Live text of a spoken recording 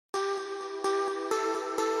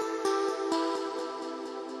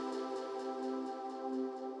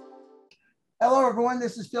Hello, everyone.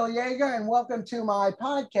 This is Phil Yaeger, and welcome to my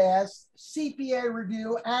podcast, CPA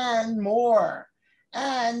Review and More.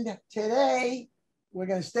 And today, we're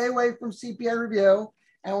going to stay away from CPA Review,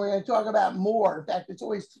 and we're going to talk about more. In fact, it's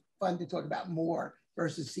always fun to talk about more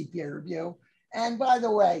versus CPA Review. And by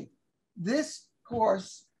the way, this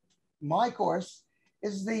course, my course,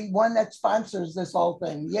 is the one that sponsors this whole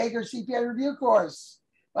thing, Yaeger CPA Review course.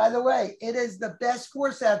 By the way, it is the best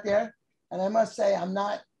course out there. And I must say, I'm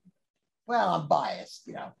biased,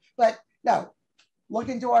 but no, look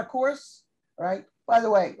into our course, all right? By the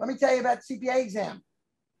way, let me tell you about the CPA exam.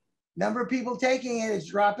 Number of people taking it is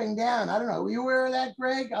dropping down. I don't know. Were you aware of that,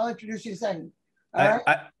 Greg? I'll introduce you in a second. All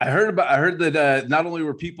right. I heard that not only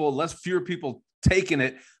were fewer people taking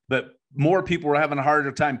it, but more people were having a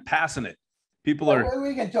harder time passing it. We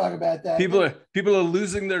can talk about that. People are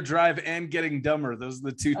losing their drive and getting dumber. Those are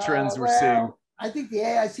the two trends we're seeing. I think the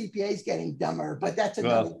AI CPA is getting dumber, but that's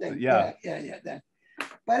another thing. Yeah.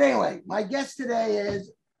 But anyway, my guest today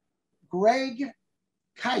is Greg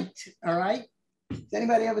Kyte. All right. Does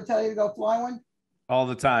anybody ever tell you to go fly one? All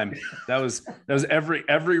the time. That was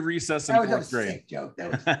every recess in fourth grade. Joke.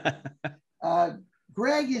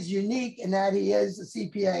 Greg is unique in that he is a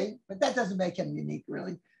CPA, but that doesn't make him unique,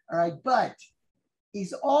 really. All right. But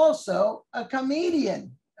he's also a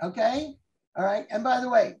comedian. Okay. All right. And by the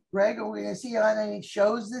way, Greg, are we going to see you on any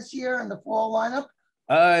shows this year in the fall lineup?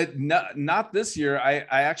 Not this year. I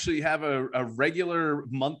actually have a regular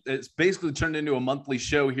month. It's basically turned into a monthly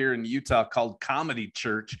show here in Utah called Comedy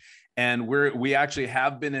Church. And we actually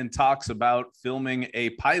have been in talks about filming a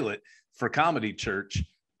pilot for Comedy Church.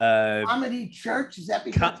 Comedy Church? Is that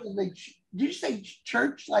because of did you say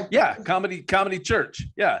church? Comedy Church.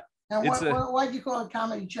 Yeah. Now, why do you call it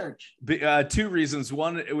Comedy Church? Two reasons.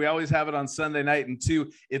 One, we always have it on Sunday night. And two,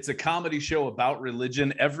 it's a comedy show about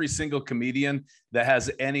religion. Every single comedian that has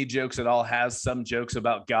any jokes at all has some jokes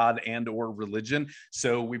about God and or religion.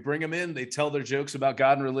 So we bring them in. They tell their jokes about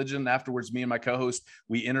God and religion. Afterwards, me and my co-host,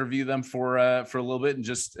 we interview them for a little bit. And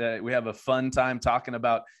just we have a fun time talking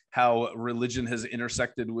about how religion has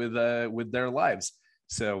intersected with their lives.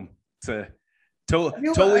 So it's a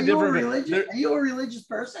totally different. Are you a religious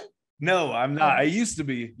person? No, I'm not. I used to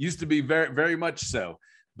be very, very much so.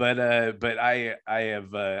 But I'm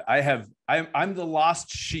the lost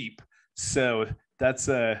sheep. So that's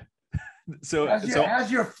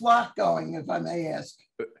how's your flock going, if I may ask?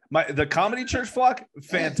 The Comedy Church flock,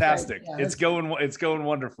 fantastic. Yeah, it's going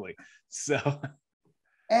wonderfully. So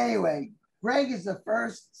anyway, Greg is the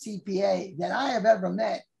first CPA that I have ever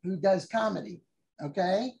met who does comedy.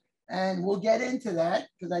 Okay. And we'll get into that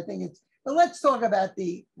because I think but let's talk about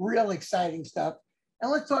the real exciting stuff.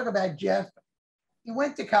 And let's talk about Jeff. He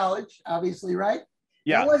went to college, obviously, right?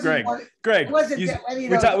 Yeah, Greg.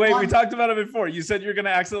 We talked about it before. You said you're going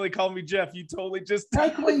to accidentally call me Jeff. You totally just.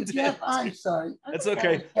 I call you Jeff. I'm sorry. That's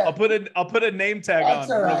okay. I'll put a name tag on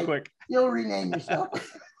real quick. You'll rename yourself.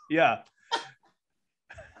 Yeah.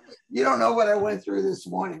 You don't know what I went through this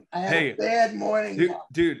morning. I had a bad morning.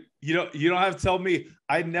 Dude, you don't have to tell me.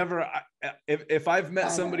 If I've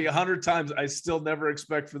met somebody 100 times, I still never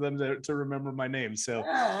expect for them to remember my name. So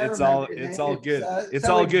it's all good. It's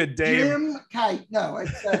all good, Dave. Jim Kyte. No,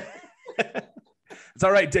 it's it's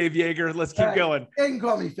all right, Dave Yaeger. Let's keep going. You can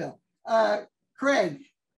call me Phil. Craig,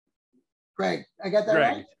 I got that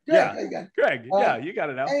right? Craig. Yeah, you got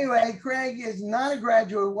it out. Anyway, Craig is not a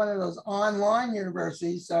graduate of one of those online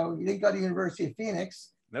universities, so he didn't go to University of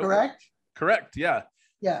Phoenix, nope. Correct? Correct, yeah.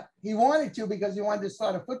 Yeah, he wanted to because he wanted to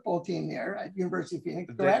start a football team there at University of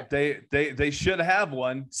Phoenix, correct? They should have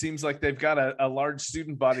one. Seems like they've got a large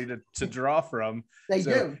student body to draw from. They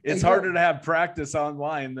do. It's harder to have practice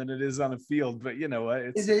online than it is on a field, but you know what?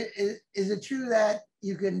 Is it true that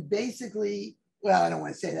you can basically, well, I don't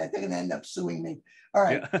want to say that. They're going to end up suing me. All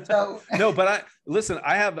right. Yeah. So no, but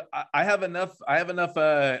I have enough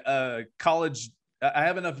college. I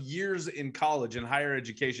have enough years in college and higher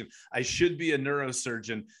education. I should be a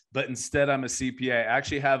neurosurgeon, but instead I'm a CPA. I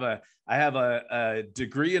actually have a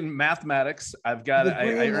degree in mathematics. I've got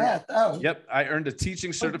math. Oh. Yep. I earned a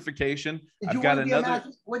teaching certification. I've got another.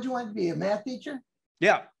 What'd you want to be, a math teacher?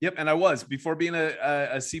 Yeah. Yep. And I was, before being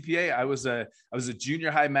a CPA, I was a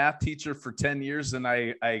junior high math teacher for 10 years. And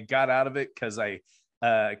I got out of it because I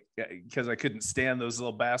couldn't stand those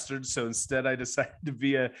little bastards. So instead I decided to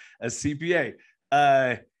be a CPA.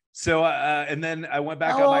 And then I went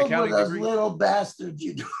back on my accounting degree. Little bastards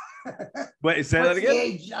you do. Wait, say that again?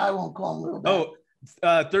 Age? I won't call them little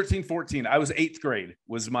bastards. 13, 14. I was 8th grade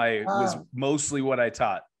was mostly what I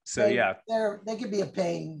taught. So they could be a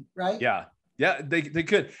pain, right? Yeah. Yeah, they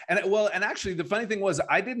could. And actually the funny thing was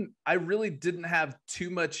I really didn't have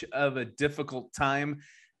too much of a difficult time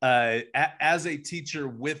as a teacher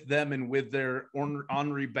with them and with their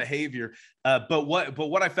ornery behavior. But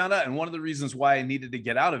what I found out, and one of the reasons why I needed to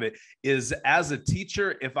get out of it, is as a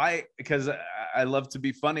teacher, because I love to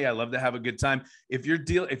be funny, I love to have a good time. If you're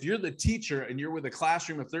the teacher and you're with a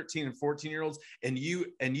classroom of 13 and 14-year-olds and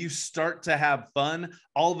you start to have fun,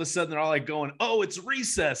 all of a sudden they're all like going, oh, it's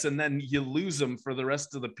recess, and then you lose them for the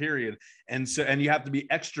rest of the period. And you have to be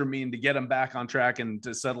extra mean to get them back on track and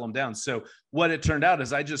to settle them down. So what it turned out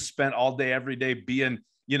is I just spent all day, every day being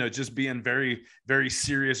very, very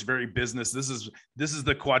serious, very business. This is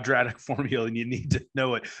the quadratic formula and you need to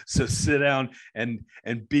know it. So sit down and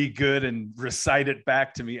be good and recite it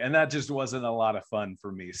back to me. And that just wasn't a lot of fun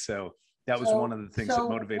for me. So that was one of the things that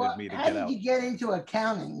motivated me to get out. How did you get into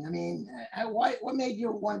accounting? I mean, what made you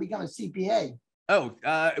want to become a CPA? Oh,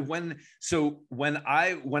 when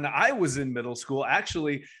I was in middle school,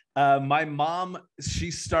 actually, my mom,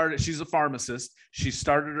 she's a pharmacist. She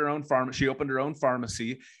started her own she opened her own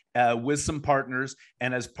pharmacy with some partners.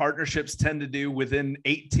 And as partnerships tend to do, within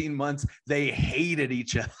 18 months, they hated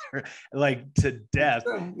each other like to death.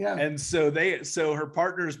 Yeah. And so her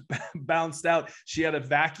partners bounced out. She had a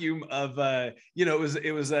vacuum of,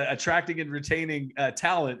 it was attracting and retaining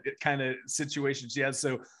talent kind of situation she had.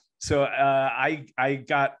 So I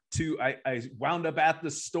wound up at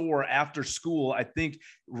the store after school, I think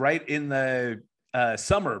right in the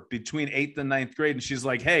summer between 8th and 9th grade. And she's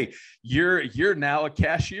like, hey, you're now a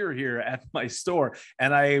cashier here at my store.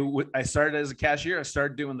 And I started as a cashier. I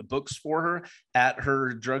started doing the books for her at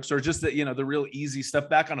her drugstore, just the real easy stuff,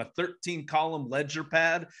 back on a 13-column ledger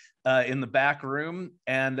pad in the back room.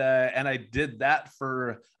 And I did that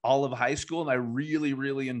for all of high school. And I really,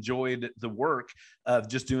 really enjoyed the work of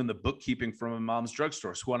just doing the bookkeeping from my mom's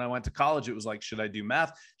drugstore. So when I went to college, it was like, should I do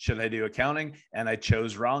math? Should I do accounting? And I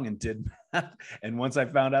chose wrong and did math. And once I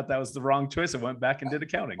found out that was the wrong choice, I went back and did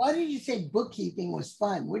accounting. Why did you say bookkeeping was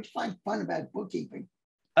fun? What'd you find fun about bookkeeping?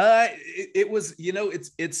 It was,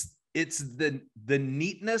 it's the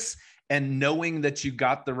neatness and knowing that you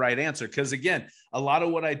got the right answer. Because again, a lot of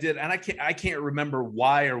what I did, and I can't remember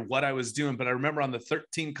why or what I was doing, but I remember on the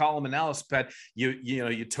 13-column analysis pad,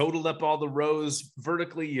 you totaled up all the rows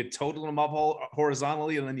vertically, you totaled them up all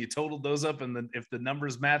horizontally, and then you totaled those up. And then if the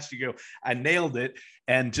numbers matched, you go, I nailed it.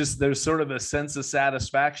 And just there's sort of a sense of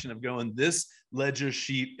satisfaction of going, this ledger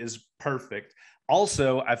sheet is perfect.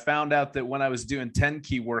 Also, I found out that when I was doing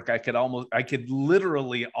 10-key work, I could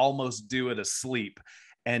literally almost do it asleep.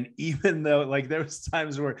 And even though like there was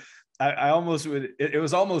times where I almost would, it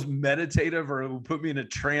was almost meditative, or it would put me in a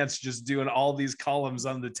trance just doing all these columns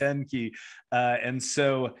on the 10-key. And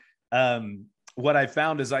so what I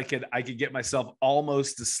found is I could get myself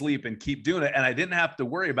almost to sleep and keep doing it. And I didn't have to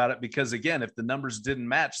worry about it because, again, if the numbers didn't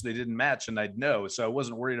match, they didn't match, and I'd know. So I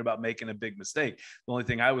wasn't worried about making a big mistake. The only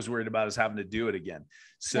thing I was worried about is having to do it again.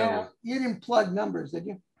 So now, you didn't plug numbers, did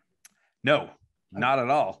you? No, not at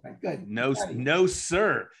all. Good. No,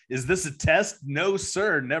 sir. Is this a test? No,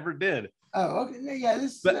 sir. Never did. Oh, okay. Yeah.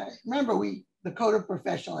 Remember the code of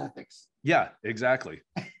professional ethics. Yeah, exactly.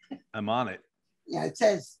 I'm on it. Yeah, it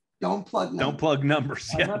says don't plug numbers. Don't plug numbers.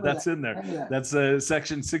 Yeah, that's in there. That's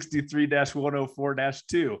section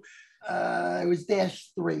 63-104-2. It was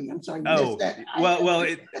 -3. I'm sorry. Oh, well,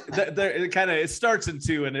 it starts in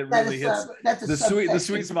 2, and it really hits the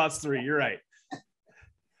sweet spot's 3. You're right.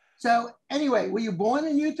 So anyway, were you born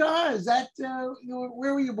in Utah? Is that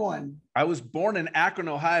where were you born? I was born in Akron,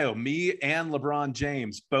 Ohio. Me and LeBron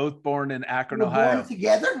James, both born in Akron, Ohio. Born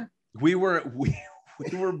together? We were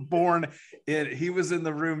born in. He was in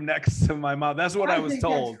the room next to my mom. That's what I was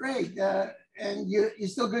told. That's great. And you're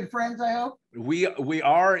still good friends, I hope? We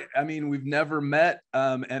are. I mean, we've never met,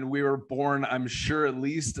 and we were born, I'm sure, at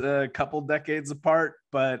least a couple decades apart.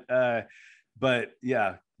 But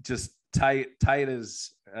yeah, just tight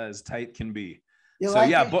as tight can be.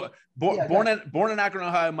 Born in Akron,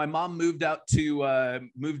 Ohio. My mom moved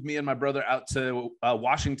me and my brother out to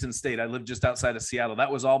Washington State. I lived just outside of Seattle.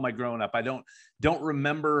 That was all my growing up. I don't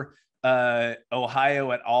remember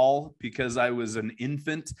Ohio at all because I was an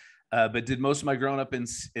infant. But did most of my growing up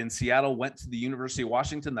in Seattle. Went to the University of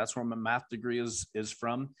Washington. That's where my math degree is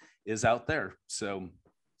out there. So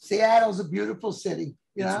Seattle's a beautiful city.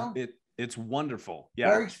 It's wonderful.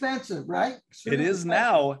 Yeah. Very expensive, right? It is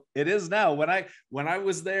now. When I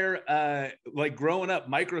was there, like growing up,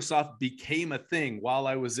 Microsoft became a thing while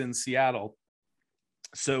I was in Seattle.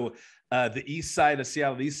 So the east side of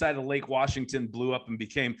Seattle, the east side of Lake Washington blew up and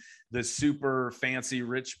became the super fancy,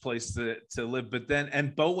 rich place to live. But then,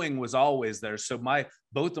 and Boeing was always there. So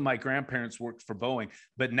both of my grandparents worked for Boeing.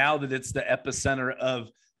 But now that it's the epicenter of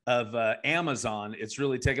Amazon, it's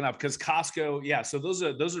really taken off because Costco. Yeah. So those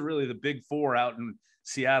are really the big four out in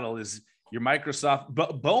Seattle. Is your Microsoft,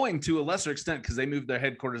 Boeing to a lesser extent, because they moved their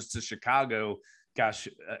headquarters to Chicago. Gosh,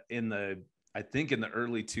 I think in the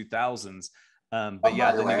early 2000s. But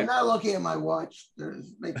yeah, by the way, I'm not looking at my watch.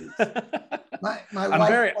 There's maybe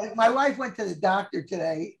my wife went to the doctor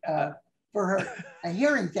today for her a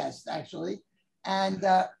hearing test actually, and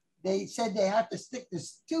they said they have to stick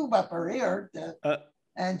this tube up her ear,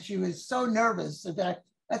 and she was so nervous. In fact,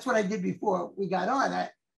 that's what I did before we got on.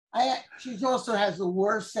 She also has the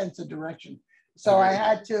worst sense of direction, so I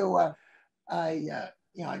had to. I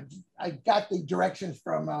got the directions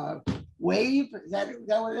from Wave. Is that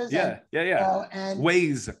what it is? Yeah. And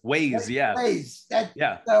Waze. Yeah. Waze.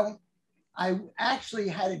 So I actually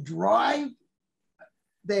had to drive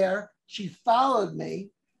there. She followed me.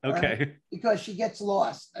 Okay. Because she gets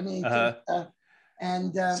lost. I mean,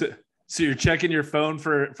 so you're checking your phone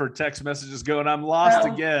for text messages going, I'm lost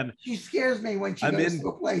again. She scares me when she goes to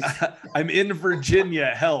a place. I'm in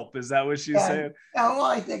Virginia. Help. Is that what she's saying? All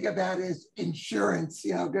I think about is insurance,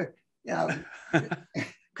 because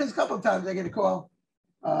a couple of times I get a call,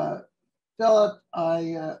 Philip,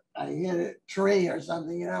 I hit a tree or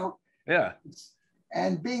something, Yeah.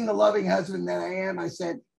 And being the loving husband that I am, I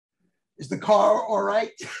said, is the car all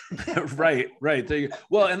right? Right. There you go.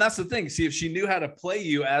 Well, and that's the thing. See, if she knew how to play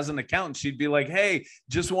you as an accountant, she'd be like, hey,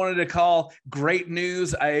 just wanted to call. Great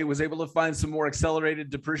news. I was able to find some more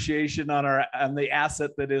accelerated depreciation on the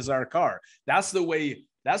asset that is our car. That's the way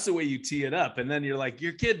you tee it up. And then you're like,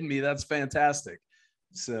 you're kidding me. That's fantastic.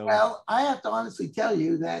 So, well, I have to honestly tell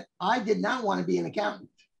you that I did not want to be an accountant.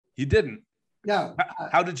 You didn't? No.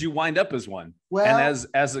 How did you wind up as one? Well, and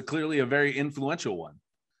as clearly a very influential one.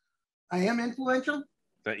 I am influential?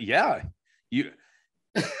 Yeah. You.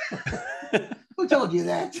 Who told you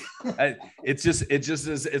that? It's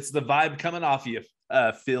the vibe coming off you,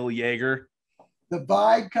 Phil Yaeger. The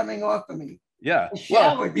vibe coming off of me. Yeah.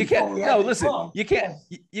 Well, you can't. No, listen. You can't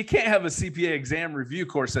have a CPA exam review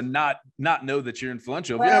course and not know that you're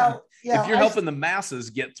influential. Well, if you're helping the masses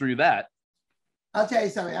get through that. I'll tell you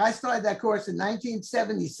something. I started that course in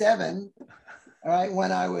 1977. All right,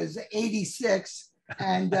 when I was 86.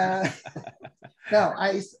 And no,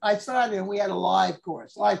 I started and we had a live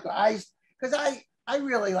course. Because I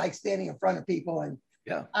really like standing in front of people, and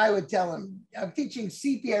I would tell them I'm teaching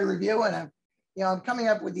CPA review, and I'm coming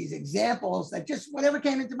up with these examples that just whatever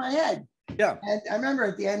came into my head. Yeah. And I remember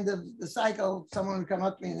at the end of the cycle, someone would come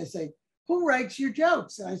up to me and they say, "Who writes your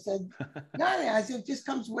jokes?" And I said, "Nothing." I said, "It just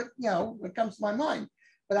comes with what comes to my mind."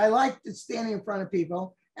 But I like standing in front of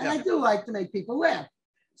people, and I do like to make people laugh.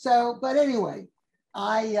 So, but anyway.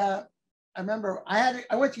 I remember I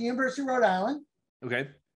went to University of Rhode Island. Okay.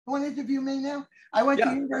 You want to interview me now? I went to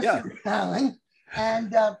University of Rhode Island,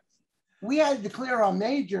 and we had to declare our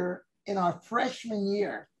major in our freshman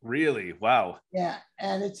year. Really? Wow. Yeah,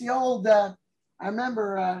 and it's the old. I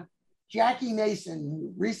remember Jackie Mason,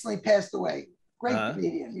 who recently passed away. Great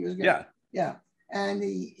comedian. He was good. Yeah. And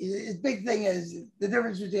his big thing is the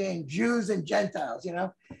difference between Jews and Gentiles.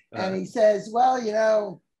 And he says, well, in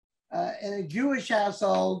a Jewish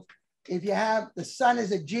household, if you have the son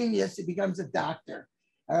is a genius, he becomes a doctor.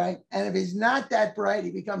 All right. And if he's not that bright,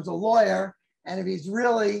 he becomes a lawyer. And if he's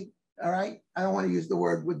really, all right, I don't want to use the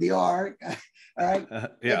word with the R. All right.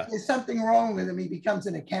 If there's something wrong with him, he becomes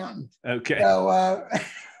an accountant. Okay. So,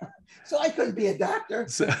 so I couldn't be a doctor.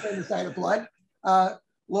 So, the sight of blood.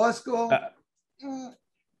 Law school.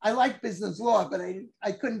 I like business law, but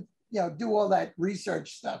I couldn't, do all that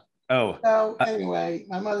research stuff. Oh. So anyway,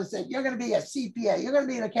 my mother said, you're going to be a CPA. You're going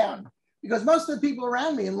to be an accountant. Because most of the people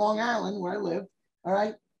around me in Long Island, where I live, all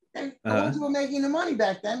right, the ones who were making the money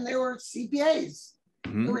back then, they were CPAs.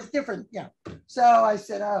 Mm-hmm. It was different. Yeah. So I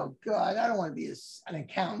said, oh, God, I don't want to be an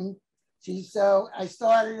accountant. So I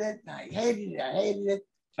started it, and I hated it.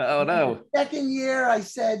 Oh, no. The second year, I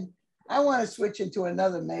said, I want to switch into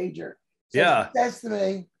another major. So she says to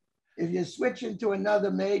me, if you switch into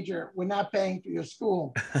another major, we're not paying for your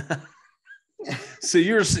school. So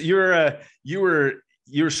you were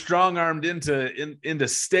strong-armed into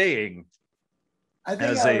staying. I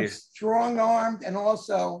think I was strong-armed and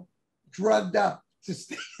also drugged up to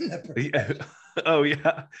stay in the Oh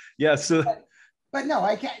yeah. So, but no,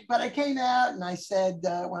 I came out and I said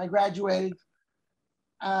when I graduated,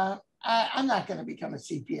 I'm not going to become a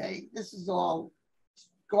CPA. This is all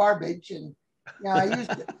garbage. And Yeah, I used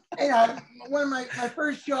to, one of my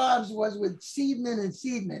first jobs was with Seidman and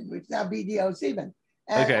Seidman, which is now BDO Seidman.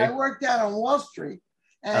 And I worked out on Wall Street,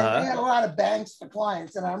 and they had a lot of banks for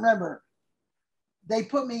clients. And I remember they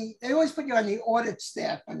always put you on the audit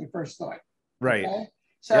staff when you first start. Right. Okay?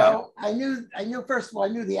 So I knew, first of all, I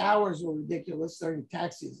knew the hours were ridiculous during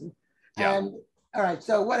tax season. Yeah. And all right,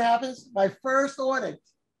 so what happens? My first audit,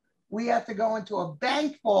 we have to go into a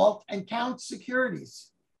bank vault and count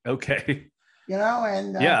securities. Okay.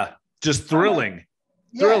 And just thrilling.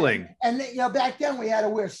 Thrilling. And back then we had to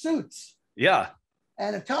wear suits. Yeah.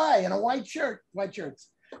 And a tie and a white shirts.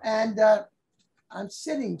 And I'm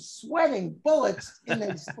sitting sweating bullets in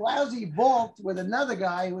this lousy vault with another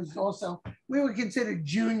guy who was also, we were considered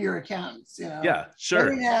junior accountants, Yeah, sure. They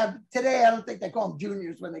didn't have, today, I don't think they call them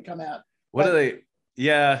juniors when they come out. What are they?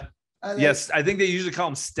 Yeah. Yes, I think they usually call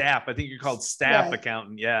them staff. I think you're called staff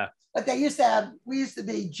accountant. Yeah. But we used to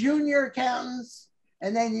be junior accountants,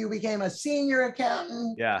 and then you became a senior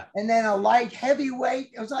accountant. Yeah. And then a light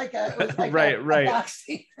heavyweight. It was like right. A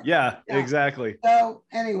boxing. Yeah, exactly. So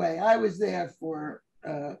anyway, I was there for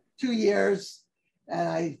 2 years, and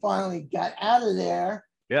I finally got out of there.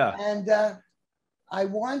 Yeah. And I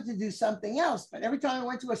wanted to do something else, but every time I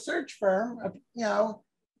went to a search firm,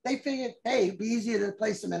 they figured, hey, it'd be easier to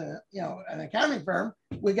place them in an accounting firm.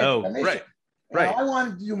 We get commission. Right. I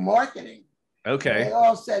wanted to do marketing. Okay. And they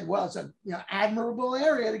all said, well, it's a admirable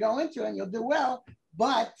area to go into, and you'll do well,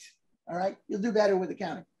 but all right, you'll do better with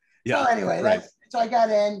accounting. Yeah. So anyway, so I got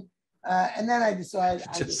in, and then I decided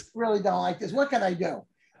I just really don't like this. What can I do?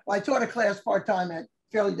 Well, I taught a class part-time at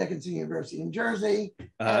Fairleigh Dickinson University in Jersey,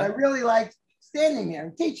 and I really liked standing there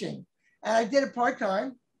and teaching. And I did it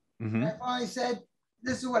part-time. And I finally said,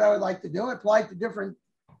 this is what I would like to do. I applied to different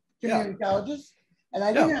community colleges, and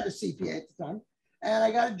I didn't have a CPA at the time. And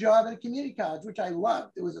I got a job at a community college, which I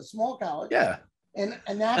loved. It was a small college in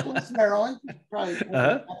Annapolis, Maryland, probably.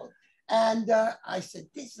 And I said,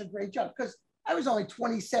 this is a great job, because I was only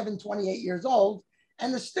 27, 28 years old,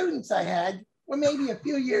 and the students I had were maybe a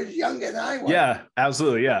few years younger than I was. Yeah,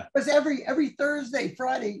 absolutely, yeah. Because every Thursday,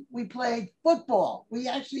 Friday, we played football. We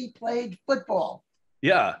actually played football.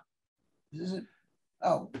 Yeah.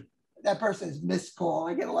 Oh, that person's missed call.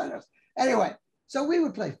 I get a lot of those. Anyway, so we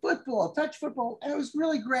would play football, touch football, and it was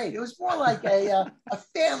really great. It was more like a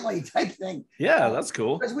family type thing. Yeah, that's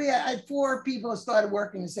cool. Because I had 4 people that started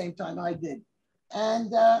working the same time I did.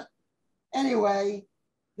 And anyway,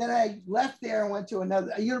 then I left there and went to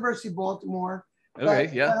a University of Baltimore. Okay,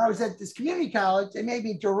 When I was at this community college, they made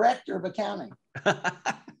me director of accounting.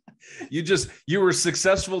 You were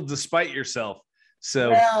successful despite yourself.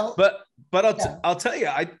 So, well, but I'll tell you,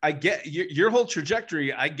 I get your whole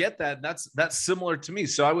trajectory. I get that. That's similar to me.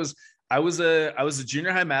 So I was a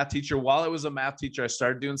junior high math teacher. While I was a math teacher, I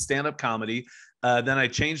started doing stand-up comedy. Then I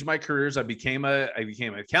changed my careers. I became an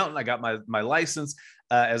accountant. I got my license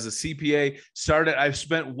as a CPA. I've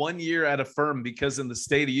spent 1 year at a firm, because in the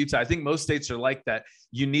state of Utah, I think most states are like that.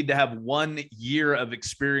 You need to have 1 year of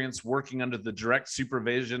experience working under the direct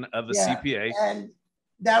supervision of a CPA. And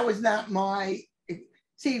that was not my.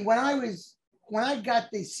 See, when I got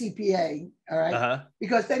the CPA, all right,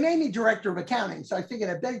 because they made me director of accounting, so I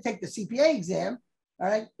figured I better take the CPA exam, all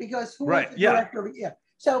right, because who was the director of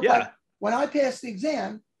So but when I passed the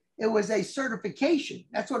exam, it was a certification.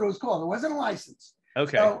 That's what it was called. It wasn't a license.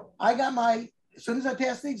 Okay. So I got as soon as I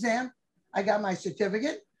passed the exam, I got my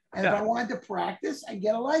certificate, and if I wanted to practice, I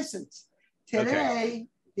get a license. Today,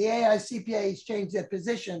 the AICPA has changed their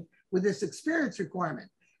position with this experience requirement.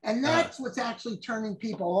 And that's what's actually turning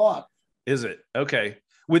people off. Is it? Okay.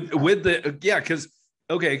 With the, because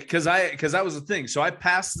that was the thing. So I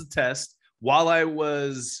passed the test while I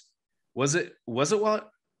was it what?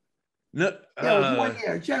 No, it was 1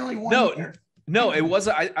 year, generally 1 year. No, it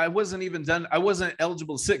wasn't. I wasn't even done. I wasn't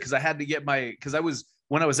eligible to sit because I had to get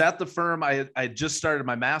when I was at the firm, I just started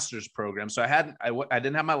my master's program. So I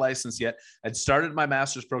didn't have my license yet. I'd started my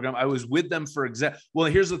master's program. I was with them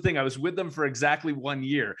here's the thing. I was with them for exactly 1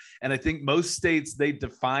 year. And I think most states, they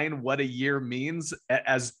define what a year means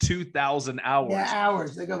as 2,000 hours. Yeah,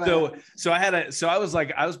 hours. They go back. So I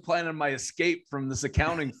was planning my escape from this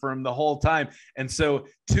accounting firm the whole time. And so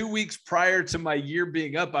 2 weeks prior to my year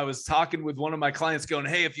being up, I was talking with one of my clients going,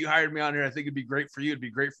 hey, if you hired me on here, I think it'd be great for you. It'd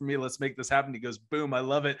be great for me. Let's make this happen. He goes, boom, I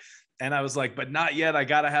love it. And I was like, but not yet. I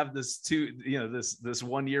got to have this this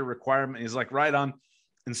 1 year requirement. He's like, right on.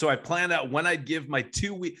 And so I planned out when I'd give my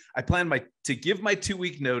 2 week, to give my 2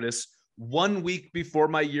 week notice 1 week before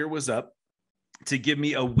my year was up. to give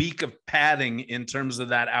me a week of padding in terms of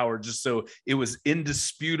that hour, just so it was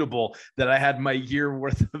indisputable that I had my year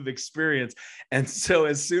worth of experience. And so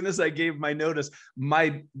as soon as I gave my notice,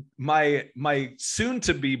 my soon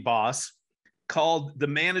to be boss called the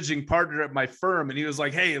managing partner at my firm, and he was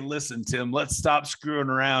like, "Hey, listen, Tim, let's stop screwing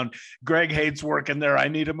around. Greg hates working there. I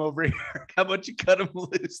need him over here. How about you cut him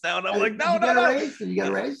loose now?" And I'm like, "No, no, no." Did you get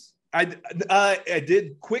a raise? I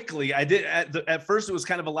did quickly. I did at first. It was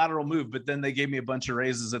kind of a lateral move, but then they gave me a bunch of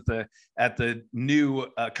raises at the new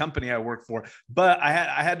company I work for. But I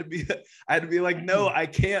had to be like, no, I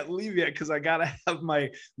can't leave yet because I gotta have my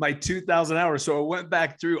 2,000 hours. So I went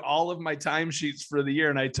back through all of my timesheets for the year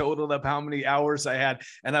and I totaled up how many hours I had,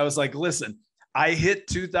 and I was like, listen, I hit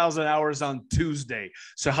 2,000 hours on Tuesday.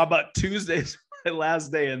 So how about Tuesday's my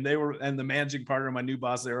last day? And the managing partner, my new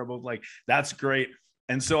boss, they were both like, that's great.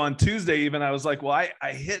 And so on Tuesday, even I was like, well,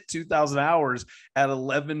 I hit 2,000 hours at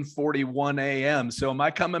 11:41 a.m. So am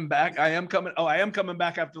I coming back? I am coming. Oh, I am coming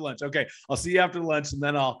back after lunch. Okay. I'll see you after lunch. And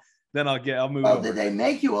then I'll move over. Did they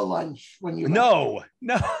make you a lunch when you? No.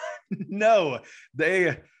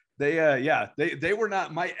 They were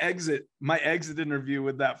not my exit interview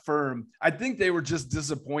with that firm. I think they were just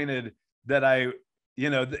disappointed that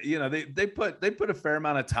they put a fair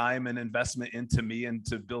amount of time and investment into me,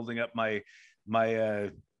 into building up my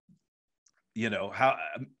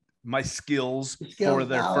skills for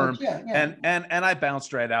their firm. Yeah. And I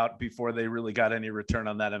bounced right out before they really got any return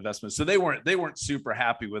on that investment. So they weren't super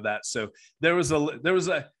happy with that. So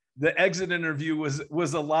the exit interview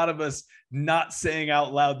was a lot of us not saying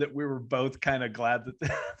out loud that we were both kind of glad that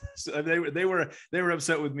so they were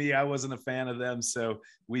upset with me. I wasn't a fan of them. So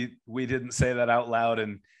we didn't say that out loud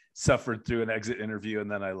and suffered through an exit interview.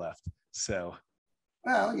 And then I left. So.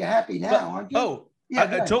 Well, you're happy now, aren't you? Oh, yeah,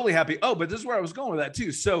 I'm totally happy. Oh, but this is where I was going with that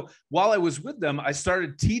too. So while I was with them, I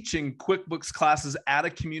started teaching QuickBooks classes at a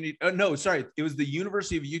community. It was the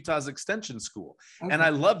University of Utah's Extension School. Okay. And I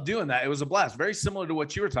loved doing that. It was a blast. Very similar to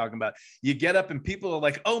what you were talking about. You get up and people are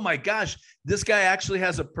like, oh my gosh, this guy actually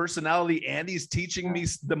has a personality and he's teaching me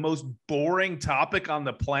the most boring topic on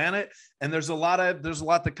the planet. And there's a lot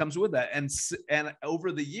that comes with that. And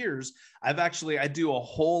over the years, I do a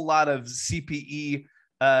whole lot of CPE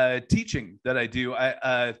teaching that I do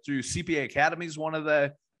through CPA Academy is one of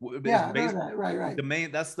the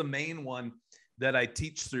right. That's the main one that I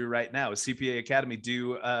teach through right now is CPA Academy.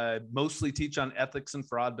 Do mostly teach on ethics and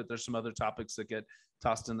fraud, but there's some other topics that get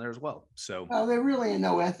tossed in there as well. So there really are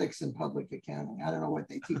no ethics in public accounting. I don't know what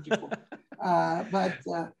they teach you for, but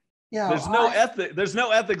there's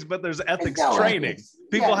no ethics, but there's ethics training. Ethics.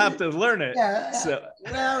 People have to learn it. Yeah. So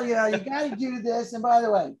well, you got to do this. And by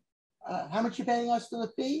the way, how much you paying us for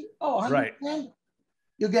the fee? Oh, right.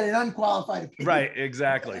 You'll get an unqualified opinion. Right,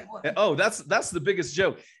 exactly. Oh, that's the biggest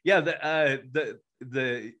joke. Yeah,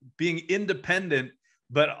 the being independent,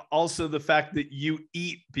 but also the fact that you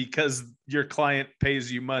eat because your client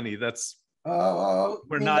pays you money. That's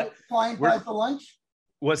we're not. The client buys the lunch.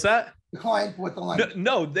 What's that? The client with the lunch.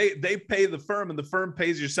 No, they pay the firm, and the firm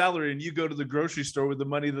pays your salary, and you go to the grocery store with the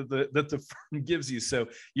money that the firm gives you. So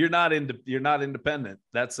you're not independent.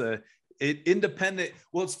 That's independent.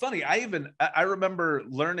 Well, it's funny. I remember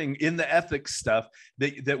learning in the ethics stuff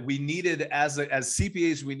that we needed as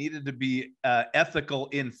CPAs, we needed to be ethical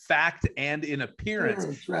in fact and in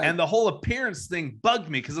appearance. Right. And the whole appearance thing bugged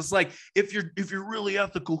me because it's like, if you're really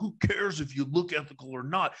ethical, who cares if you look ethical or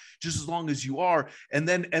not, just as long as you are. And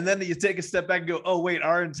then you take a step back and go, oh wait,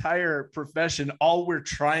 our entire profession, all we're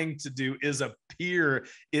trying to do is appear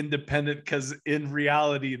independent, because in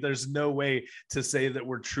reality, there's no way to say that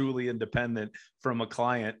we're truly independent from a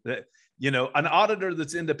client. That an auditor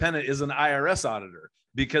that's independent is an IRS auditor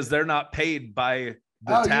because they're not paid by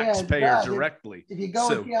the taxpayer directly. If you go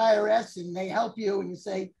to the IRS and they help you and you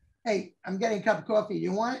say, hey, I'm getting a cup of coffee,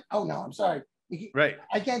 you want it? Oh no, I'm sorry, right,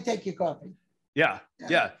 I can't take your coffee. Yeah.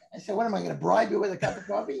 I said, what am I going to bribe you with, a cup of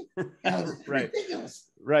coffee? Right. Ridiculous.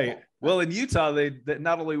 Right. Well, in Utah, they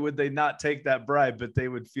not only would they not take that bribe, but they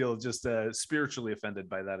would feel just spiritually offended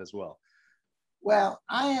by that as well. Well,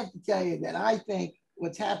 I have to tell you that I think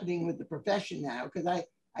what's happening with the profession now, because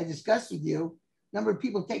I discussed with you, number of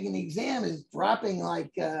people taking the exam is dropping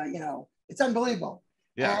like, it's unbelievable.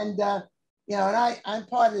 Yeah. And, and I'm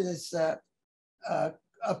part of this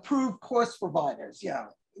approved course providers,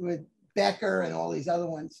 with Becker and all these other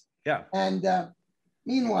ones. Yeah. And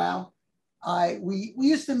meanwhile, we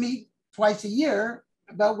used to meet twice a year,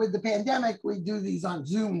 but with the pandemic, we do these on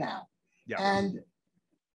Zoom now. Yeah. And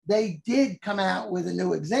they did come out with a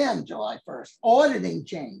new exam July 1st. Auditing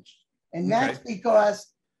changed. And that's because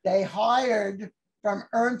they hired from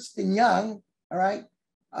Ernst & Young, all right,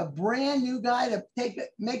 a brand new guy to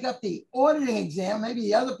make up the auditing exam, maybe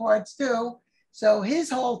the other parts too. So his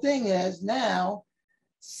whole thing is now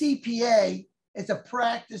CPA is a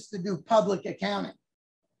practice to do public accounting.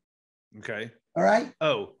 Okay. All right.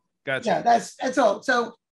 Oh, gotcha. Yeah, that's all.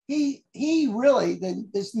 So he really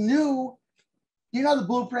this new, you know, the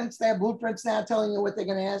blueprints. They have blueprints now telling you what they're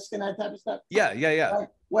going to ask and that type of stuff. Yeah. Right?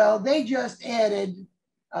 Well, they just added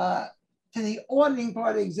to the auditing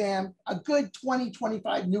part of the exam a good 20,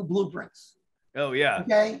 25 new blueprints. Oh yeah.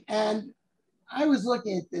 Okay, and I was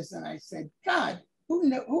looking at this and I said, God, who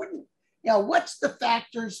knew? You know, what's the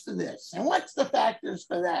factors for this and what's the factors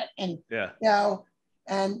for that? And yeah, you know,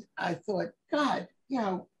 and I thought, God, you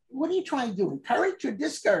know, what are you trying to do? Encourage or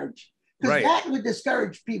discourage? Because that would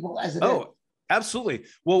discourage people as it is. Absolutely.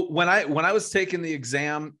 Well, when I was taking the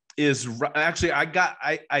exam, I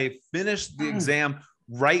finished the exam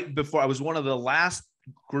right before. I was one of the last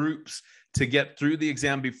groups to get through the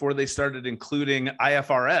exam before they started including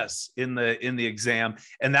IFRS in the exam.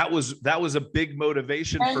 And that was a big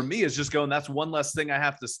motivation for me, is just going, that's one less thing I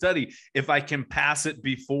have to study if I can pass it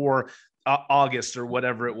before August or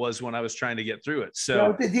whatever it was when I was trying to get through it. So, you know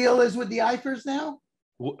what the deal is with the IFRS now?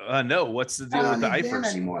 No, what's the deal with the IFRS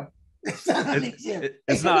anymore? It's not on exam.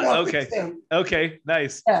 It's not okay. Okay,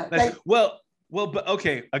 nice. Yeah, nice. Well, but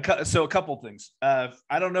okay. So a couple things.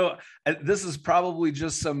 I don't know. This is probably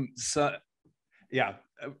just some. Yeah.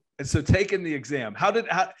 So taking the exam,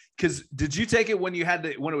 because did you take it when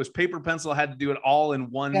it was paper pencil? Had to do it all in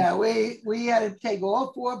one. Yeah, we had to take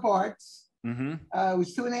all 4 parts. Mm-hmm. It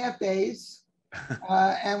was 2.5 days,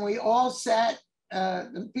 and we all sat.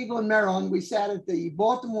 The people in Maryland, we sat at the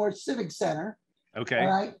Baltimore Civic Center. Okay. All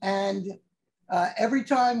right. And every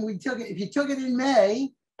time we took it, if you took it in May,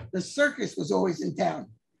 the circus was always in town.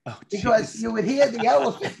 Oh, because you would hear the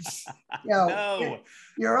elephants. You know, no.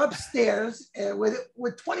 You're upstairs with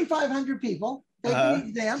 2,500 people taking the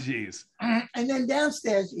exam. Jeez. And then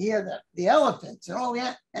downstairs, you hear the elephants and all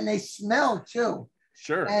that, and they smell too.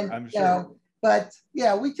 Sure. And, I'm sure. You know, but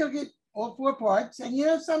yeah, we took it all 4 parts. And you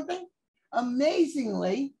know something?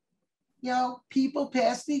 Amazingly, you know, people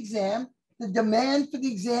passed the exam. The demand for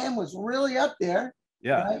the exam was really up there.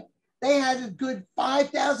 Yeah. Right? They had a good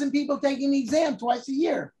 5,000 people taking the exam twice a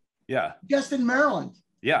year. Yeah. Just in Maryland.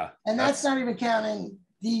 Yeah. And that's not even counting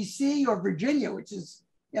DC or Virginia, which is,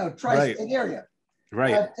 you know, tri-state area.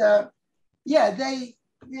 Right. But yeah, the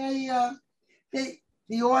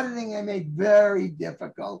auditing they made very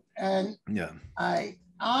difficult. And yeah, I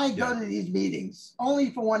go to these meetings only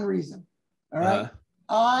for one reason. All right.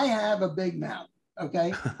 I have a big mouth.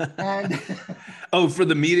 Okay. And for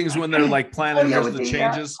the meetings when they're like planning the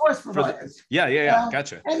changes. Course providers.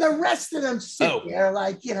 Gotcha. And the rest of them sit there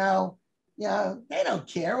like, you know, they don't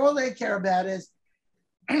care. All they care about is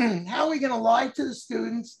how are we going to lie to the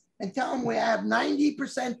students and tell them we have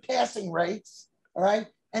 90% passing rates. All right.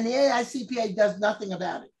 And the AICPA does nothing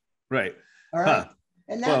about it. Right. All right.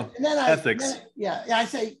 And then ethics. I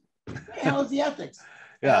say, what the hell is the ethics?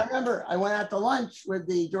 Yeah. I remember I went out to lunch with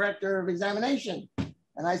the director of examination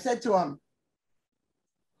and I said to him,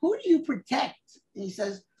 who do you protect? And he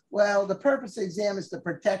says, well, the purpose of the exam is to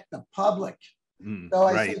protect the public. So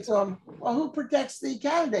I said to him, well, who protects the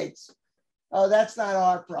candidates? Oh, that's not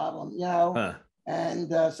our problem, you know?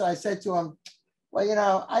 And so I said to him, well, you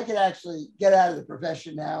know, I could actually get out of the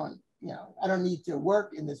profession now and, you know, I don't need to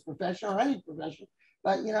work in this profession or any profession,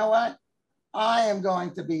 but you know what? I am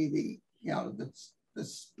going to be the, you know,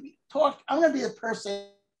 I'm going to be the person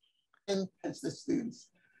that's the students.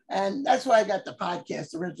 And that's why I got the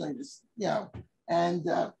podcast originally, just, you know, and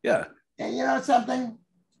and you know something,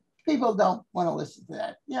 people don't want to listen to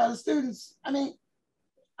that. You know, the students, I mean,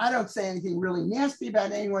 I don't say anything really nasty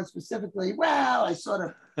about anyone specifically. Well, I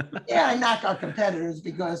sort of, I knock our competitors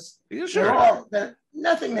because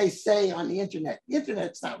nothing they say on the internet. The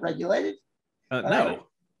internet's not regulated. No.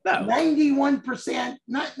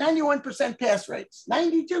 91% pass rates,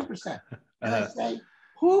 92%. And I say,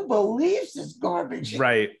 who believes this garbage?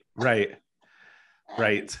 Right.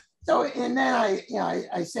 So, and then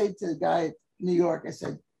I say to the guy at New York, I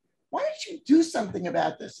said, why don't you do something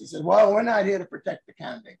about this? He said, well, we're not here to protect the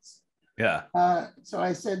candidates. Yeah. So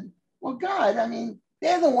I said, well, God, I mean,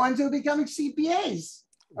 they're the ones who are becoming CPAs.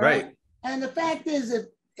 Right. And the fact is,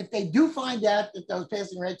 if they do find out that those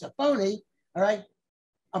passing rates are phony, all right,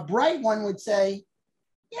 a bright one would say,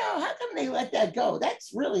 you know, how come they let that go?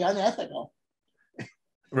 That's really unethical.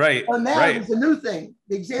 Right. Well, now it's a new thing.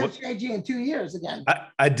 The exam's changing in 2 years again.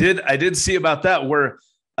 I did see about that where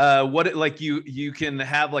you can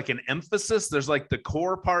have like an emphasis. There's like the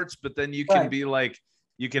core parts, but then you can be like,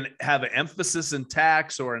 you can have an emphasis in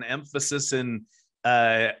tax or an emphasis in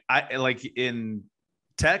I like in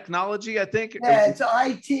technology, I think. Yeah, it's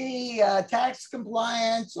IT, tax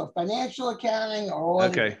compliance, or financial accounting, or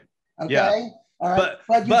auditing. Okay. Okay. Yeah. All right.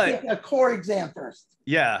 But you take a core exam first.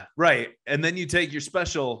 Yeah, right. And then you take your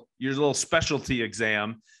little specialty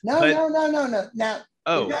exam. No. Now, there's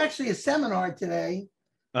Oh, actually a seminar today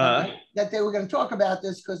uh, that they were going to talk about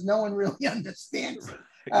this because no one really understands it.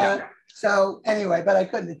 yeah. So anyway, but I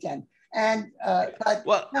couldn't attend. And but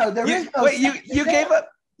Well, no, there is no. wait,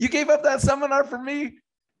 you gave up that seminar for me?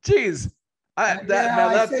 Jeez. I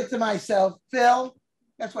said to myself, Phil,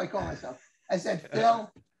 that's what I call myself. I said,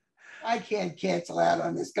 Phil, I can't cancel out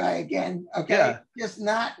on this guy again. Okay. Yeah. Just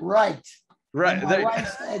not right. Right. And my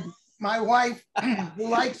wife said, my wife who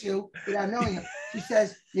likes you without knowing you, she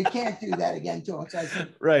says, you can't do that again to him. So I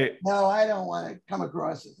said, right. No, I don't want to come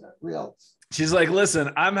across as a real. She's like,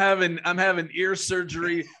 listen, I'm having ear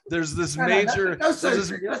surgery. There's this major. No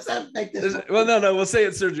surgery. Let's make this. Well, no, we'll say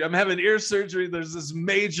it's surgery. I'm having ear surgery. There's this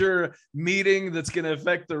major meeting that's going to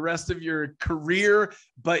affect the rest of your career.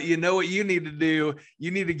 But you know what you need to do? You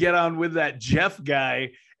need to get on with that Jeff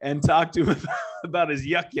guy and talk to him about his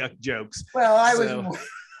yuck jokes. Well,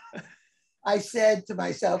 I said to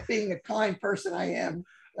myself, being a kind person I am,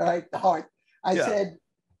 right, the heart, I said,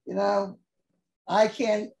 I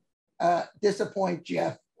can't disappoint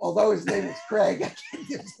Jeff, although his name is Craig. I can't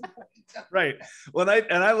disappoint him. Right. Well,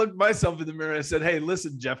 I looked myself in the mirror and I said, hey,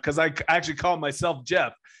 listen, Jeff, because I actually call myself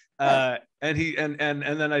Jeff. And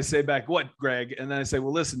then I say back, what, Greg? And then I say,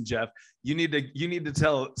 well, listen, Jeff, you need to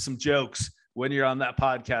tell some jokes when you're on that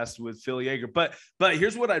podcast with Phil Yaeger. But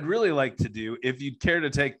here's what I'd really like to do, if you'd care to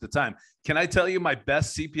take the time. Can I tell you my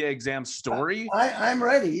best CPA exam story? I'm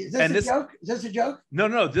ready. Is this a joke? Is this a joke?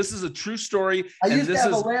 No. This is a true story. I used to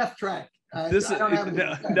have a laugh track. No, you don't need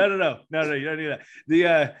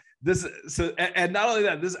that. And not only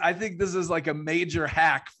that, I think this is like a major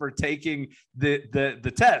hack for taking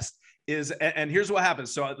the test. And here's what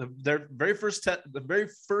happens. So the very first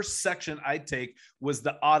section I take was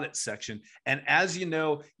the audit section. And as you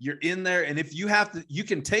know, you're in there, and if you have to, you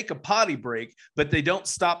can take a potty break, but they don't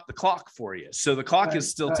stop the clock for you. So the clock is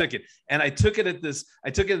still ticking. And I took it at this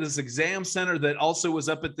exam center that also was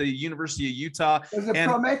up at the University of Utah. Was it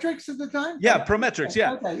Prometrics at the time? Yeah, Prometrics.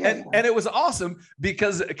 Yeah. Okay, and it was awesome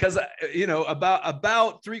because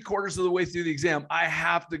about 3/4 of the way through the exam, I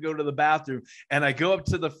have to go to the bathroom, and I go up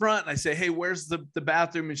to the front and I say, hey, where's the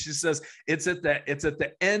bathroom? And she says, it's at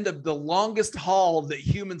the end of the longest hall that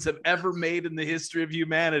humans have ever made in the history of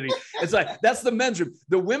humanity. It's like, that's the men's room.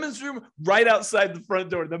 The women's room right outside the front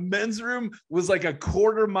door. The men's room was like a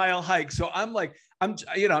 1/4 mile hike. So I'm like, I'm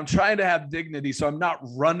trying to have dignity. So I'm not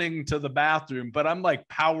running to the bathroom, but I'm like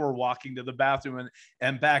power walking to the bathroom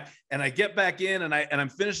and back. And I get back in and I'm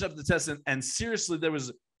finishing up the test. And seriously, there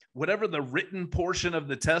was whatever the written portion of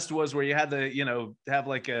the test was, where you had to, have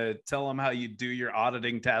like tell them how you do your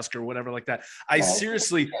auditing task or whatever like that. I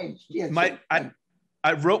seriously,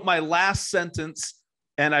 I wrote my last sentence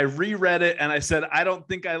and I reread it and I said, I don't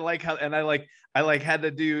think I like how, and I had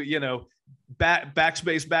to do,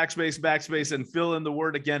 backspace and fill in the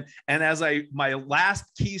word again. And as my last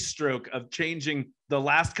keystroke of changing the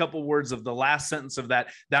last couple words of the last sentence of that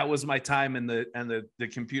was my time, and the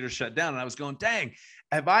computer shut down. And I was going, dang,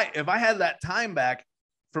 if I had that time back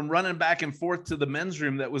from running back and forth to the men's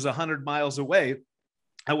room that was 100 miles away,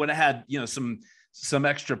 I would have had, some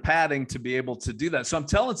extra padding to be able to do that. So I'm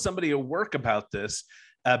telling somebody at work about this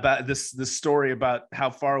story about how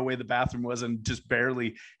far away the bathroom was and just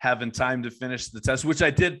barely having time to finish the test, which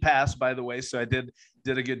I did pass, by the way. So I did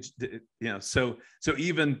a good, so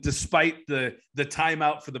even despite the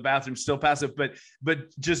timeout for the bathroom, still pass it. But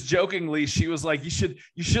just jokingly, she was like, you should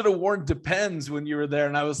have worn Depends when you were there.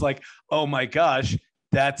 And I was like, oh my gosh,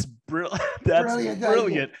 that's brilliant. That's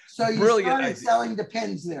brilliant. So you started selling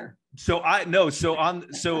Depends there. So I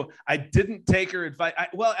didn't take her advice.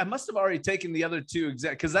 I must have already taken the other two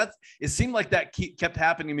exams, because it seemed like that kept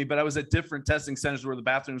happening to me, but I was at different testing centers where the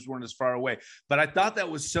bathrooms weren't as far away. But I thought that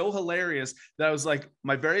was so hilarious that I was like,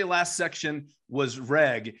 my very last section was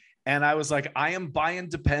reg. And I was like, I am buying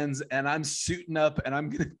Depends and I'm suiting up and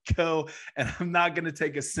I'm going to go, and I'm not going to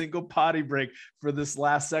take a single potty break for this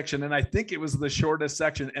last section. And I think it was the shortest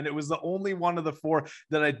section. And it was the only one of the 4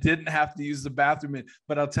 that I didn't have to use the bathroom in.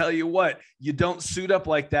 But I'll tell you what, you don't suit up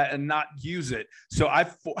like that and not use it. So I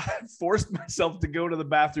forced myself to go to the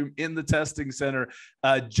bathroom in the testing center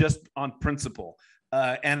just on principle.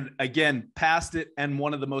 And again, passed it. And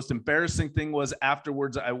one of the most embarrassing thing was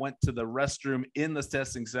afterwards, I went to the restroom in the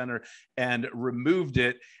testing center and removed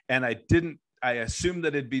it. And I assumed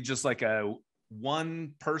that it'd be just like a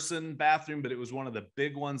one person bathroom, but it was one of the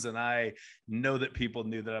big ones. And I know that people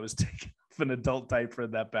knew that I was taking off an adult diaper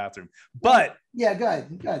in that bathroom. But yeah,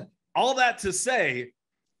 good. All that to say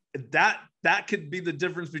that could be the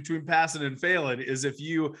difference between passing and failing, is if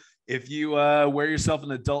you wear yourself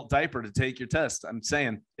an adult diaper to take your test. I'm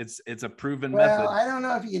saying it's a proven method. I don't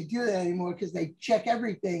know if you can do that anymore because they check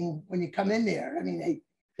everything when you come in there. I mean,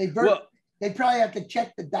 they probably have to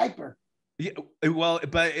check the diaper. Yeah, well,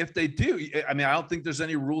 but if they do, I mean, I don't think there's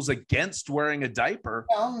any rules against wearing a diaper.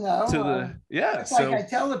 Well, no. It's like I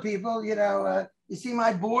tell the people, you see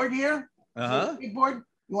my board here? Big board?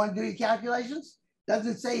 You want to do your calculations?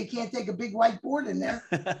 Doesn't say you can't take a big whiteboard in there.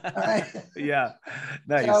 All right. Yeah.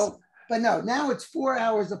 Nice. But no, now it's 4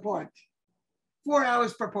 hours apart. 4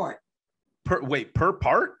 hours per part. Per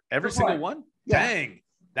part? Every single one? Yeah. Dang.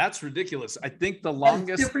 That's ridiculous. I think the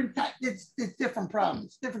longest it's different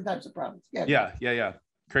problems, different types of problems. Yeah.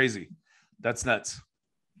 Crazy. That's nuts.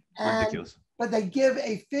 Ridiculous. But they give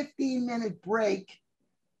a 15-minute break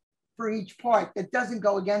for each part that doesn't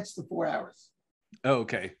go against the 4 hours. Oh,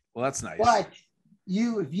 okay. Well, that's nice. But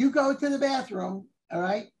if you go to the bathroom, all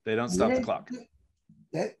right, they don't stop the clock.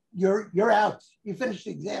 You're out. You finish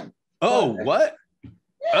the exam. Oh, what? Yeah.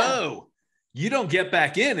 Oh, you don't get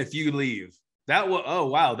back in if you leave. Oh,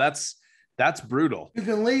 wow. That's brutal. You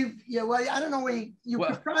can leave. Yeah. Well, I don't know where you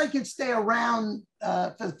probably can stay around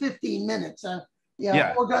for 15 minutes. Or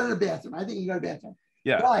go to the bathroom. I think you go to the bathroom.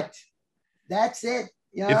 Yeah. But that's it.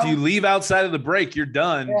 If you leave outside of the break, you're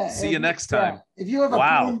done. See you next time. If you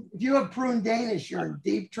have prune Danish, you're in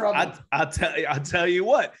deep trouble. I'll tell you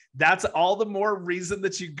what. That's all the more reason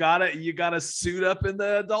that you gotta suit up in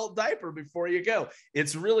the adult diaper before you go.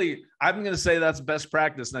 It's really, I'm going to say that's best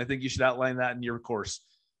practice, and I think you should outline that in your course.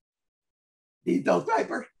 The adult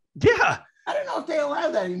diaper. Yeah. I don't know if they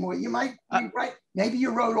allow that anymore. You might be right. Maybe you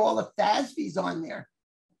wrote all the FASBs on there.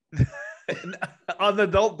 On the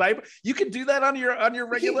adult diaper, you can do that on your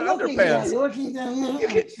regular underpants. You can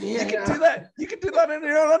do that. You can do that in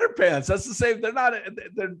your own underpants. That's the same.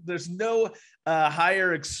 There's no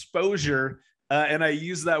higher exposure, and I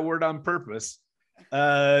use that word on purpose.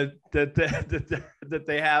 That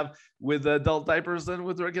they have with adult diapers than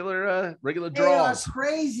with regular draws. They are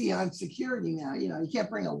crazy on security now. You can't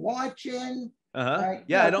bring a watch in. Right?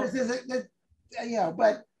 Yeah, I don't.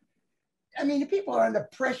 But I mean, the people are under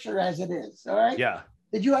pressure as it is. All right. Yeah.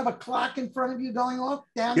 Did you have a clock in front of you going off?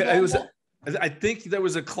 I think there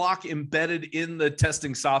was a clock embedded in the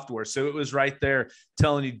testing software. So it was right there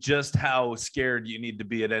telling you just how scared you need to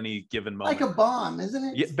be at any given moment. Like a bomb, isn't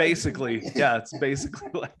it? Yeah, basically. Yeah, it's basically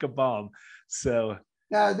like a bomb. So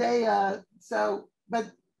no, but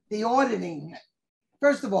the auditing,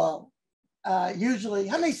 first of all, usually,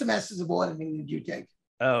 how many semesters of auditing did you take?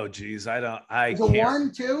 Oh, geez. I can't.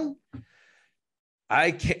 1, 2?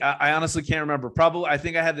 I honestly can't remember. I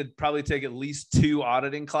think I had to probably take at least 2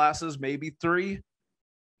 auditing classes, maybe 3.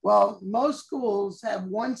 Well, most schools have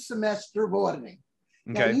 1 semester of auditing.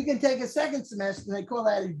 Okay. Now you can take a second semester, and they call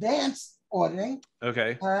that advanced auditing.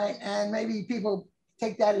 Okay. All right. And maybe people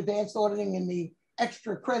take that advanced auditing and the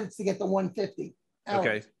extra credits to get the 150 hours.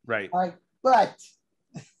 Okay. Right. All right. But,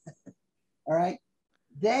 all right,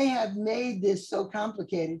 they have made this so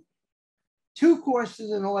complicated. 2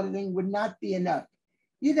 courses in auditing would not be enough.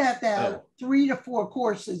 You'd have to have 3 to 4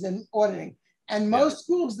 courses in auditing. And most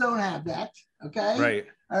schools don't have that. Okay. Right.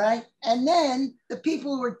 All right. And then the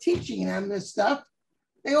people who are teaching them this stuff,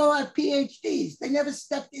 they all have PhDs. They never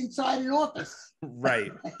stepped inside an office.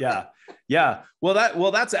 Right. Yeah. Yeah.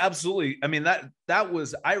 Well, that's absolutely, I mean,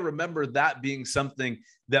 I remember that being something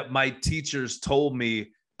that my teachers told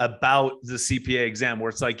me about the CPA exam, where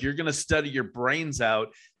it's like, you're going to study your brains out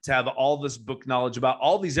to have all this book knowledge about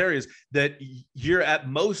all these areas that you're at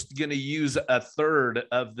most going to use a third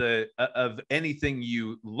of anything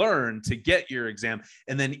you learn to get your exam.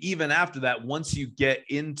 And then even after that, once you get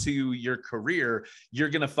into your career, you're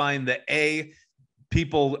going to find that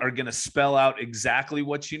people are going to spell out exactly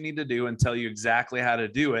what you need to do and tell you exactly how to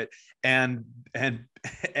do it. And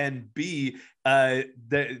B,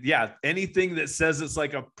 anything that says it's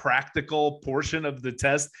like a practical portion of the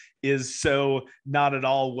test is so not at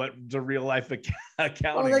all what the real life accounting is.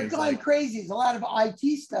 Well, they're going like. crazy. There's a lot of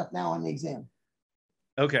IT stuff now on the exam.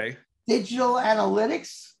 Okay. Digital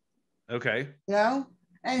analytics. Okay. And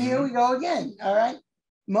here we go again. All right.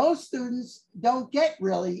 Most students don't get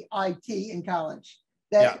really IT in college.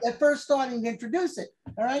 They're first starting to introduce it.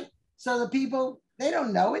 All right. So the people, they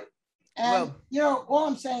don't know it. And, all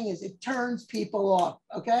I'm saying is it turns people off.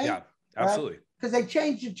 Okay. Yeah, absolutely. Because they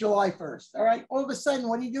changed it July 1st. All right. All of a sudden,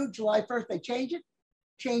 what do? July 1st, they change it.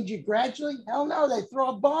 change it gradually? Hell no, they throw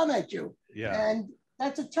a bomb at you. Yeah. And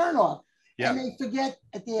that's a turnoff. Yeah. And they forget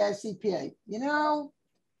at the CPA, you know,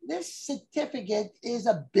 this certificate is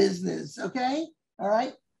a business, okay? All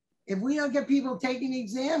right. If we don't get people taking the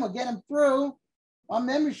exam or get them through, our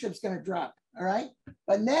membership's going to drop. All right.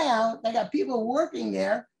 But now they got people working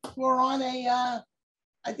there who are on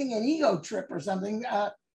I think an ego trip or something.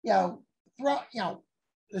 The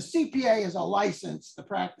CPA is a license to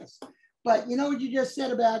practice. But you know what you just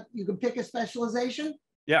said about you can pick a specialization?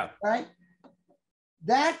 Yeah. Right.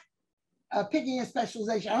 That picking a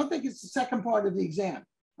specialization, I don't think it's the second part of the exam.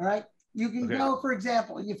 All right. You can go, for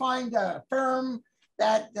example, you find a firm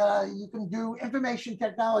that you can do information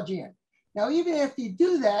technology in. Now, even if you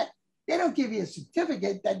do that, they don't give you a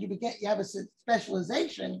certificate that you have a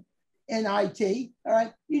specialization in IT. All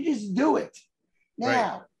right. You just do it.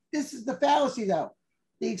 Now, this is the fallacy, though.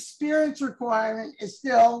 The experience requirement is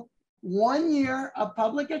still 1 year of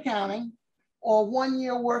public accounting or 1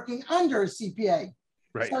 year working under a CPA.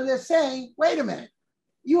 Right. So they're saying, wait a minute,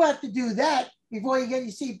 you have to do that before you get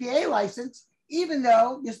your CPA license, even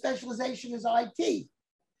though your specialization is IT.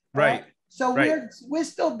 Right. So we're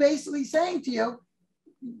still basically saying to you,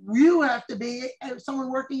 you have to be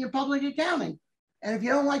someone working in public accounting. And if you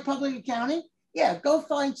don't like public accounting, yeah, go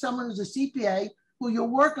find someone who's a CPA who you'll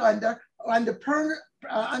work under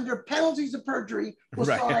penalties of perjury will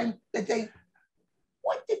sign that they,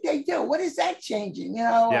 what did they do? What is that changing? You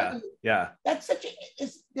know, that's such a,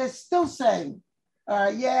 they're still saying,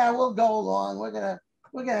 yeah, we'll go along. We're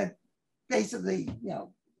gonna basically,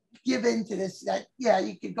 give into this, that, yeah,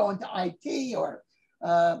 you could go into IT or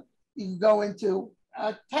you can go into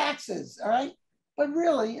taxes, all right? But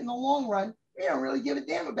really, in the long run, we don't really give a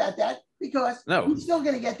damn about that because you're still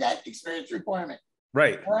going to get that experience requirement.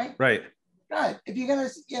 Right. All right. Right. God, if you're going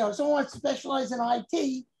to, if someone wants to specialize in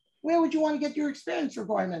IT, where would you want to get your experience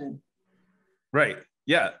requirement in? Right.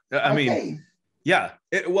 Yeah. I mean, yeah.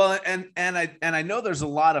 And I know there's a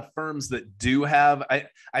lot of firms that do have,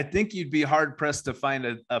 I think you'd be hard pressed to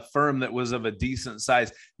find a firm that was of a decent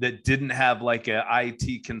size that didn't have like a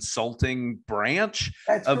IT consulting branch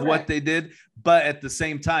of what they did. But at the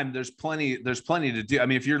same time, there's plenty to do. I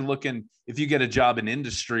mean, if you get a job in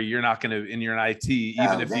industry, you're not going to, and you're in IT,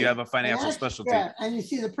 even if you have a financial specialty. Yeah. And you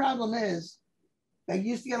see, the problem is they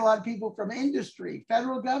used to get a lot of people from industry,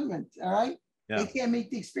 federal government. All right. Yeah. They can't meet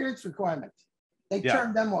the experience requirement. They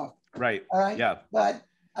turned them off. Right. All right. Yeah. But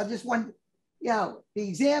I just want, the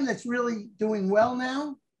exam that's really doing well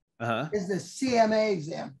now is the CMA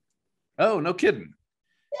exam. Oh, no kidding.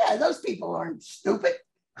 Yeah, those people aren't stupid.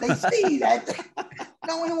 They see that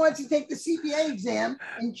no one wants to take the CPA exam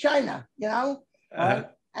in China, And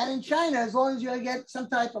in China, as long as you get some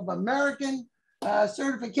type of American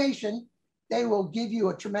certification, they will give you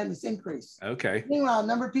a tremendous increase. Okay. Meanwhile,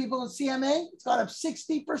 number of people in CMA, it's gone up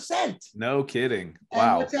 60%. No kidding. And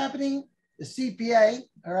wow. What's happening? The CPA,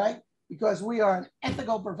 all right, because we are an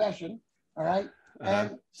ethical profession, all right?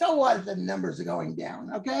 And so what if the numbers are going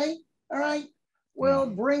down, okay? All right. We'll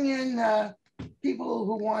bring in people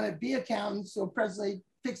who want to be accountants who are presently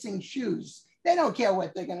fixing shoes. They don't care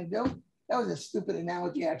what they're going to do. That was a stupid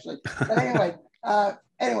analogy, actually. But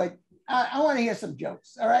anyway, I want to hear some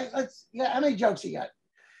jokes. All right, how many jokes you got?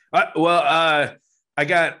 I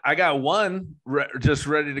got one just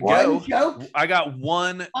ready to one go. Joke? I got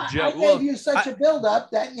one joke. I gave you such a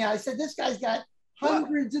buildup that I said this guy's got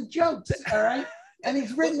hundreds of jokes. All right, and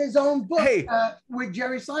he's written his own book with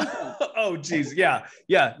Jerry Seinfeld. Oh, geez, yeah.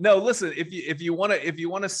 No, listen. If you want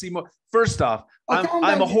to see more, first off,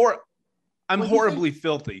 I'm horribly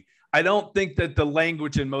filthy. I don't think that the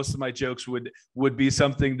language in most of my jokes would be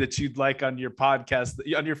something that you'd like on your podcast,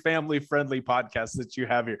 on your family friendly podcast that you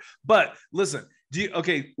have here. But listen,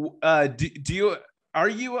 are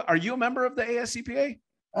you a member of the ASCPA?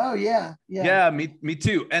 Oh yeah. Me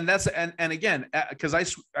too. And that's and again, because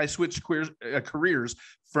I switched careers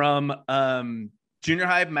from junior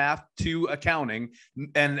high math to accounting,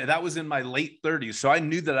 and that was in my late 30s. So I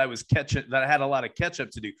knew that I had a lot of catch up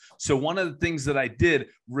to do. So one of the things that I did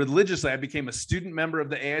religiously, I became a student member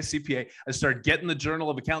of the AICPA. I started getting the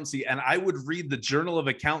Journal of Accountancy, and I would read the Journal of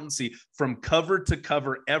Accountancy from cover to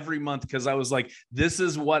cover every month because I was like, this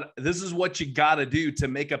is what you got to do to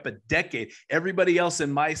make up a decade. Everybody else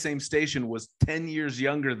in my same station was 10 years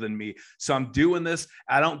younger than me. So I'm doing this.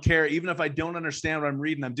 I don't care. Even if I don't understand what I'm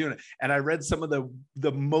reading, I'm doing it. And I read some of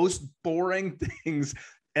the most boring things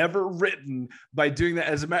ever written by doing that.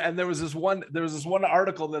 And there was this one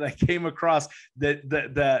article that I came across that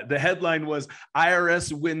the headline was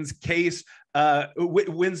IRS wins case,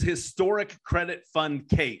 wins historic credit fund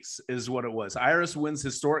case is what it was. IRS wins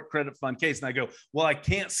historic credit fund case. And I go, well, I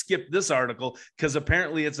can't skip this article because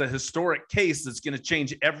apparently it's a historic case that's going to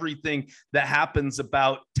change everything that happens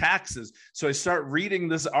about taxes. So I start reading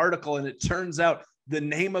this article, and it turns out the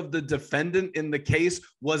name of the defendant in the case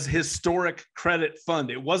was Historic Credit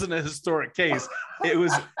Fund. It wasn't a historic case. It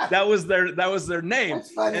was that was their name.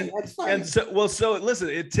 That's funny. That's funny. And so listen,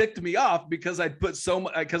 it ticked me off because I put so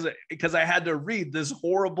much because I had to read this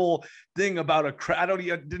horrible thing about I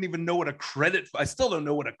didn't even know what a credit. I still don't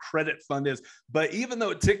know what a credit fund is. But even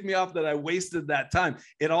though it ticked me off that I wasted that time,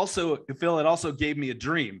 it also gave me a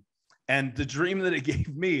dream. And the dream that it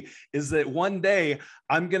gave me is that one day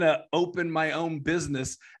I'm going to open my own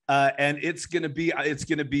business, and it's going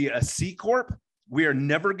to be a C Corp. We are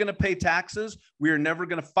never going to pay taxes. We are never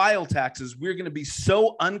going to file taxes. We're going to be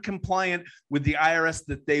so uncompliant with the IRS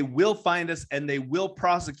that they will find us and they will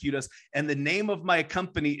prosecute us. And the name of my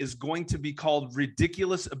company is going to be called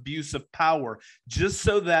Ridiculous Abuse of Power, just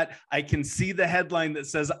so that I can see the headline that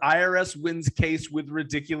says IRS wins case with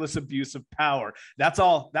ridiculous abuse of power. That's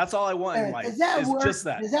all I want in life. Does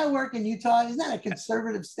that work in Utah? Isn't that a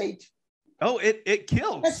conservative state? Oh, it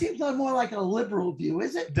kills. That seems like more like a liberal view,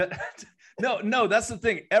 is it? No, that's the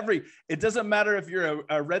thing. It doesn't matter if you're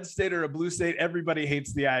a red state or a blue state. Everybody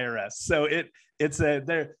hates the IRS. So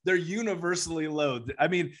they're universally loathed. I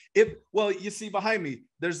mean, you see behind me,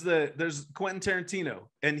 there's Quentin Tarantino,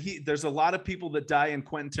 and there's a lot of people that die in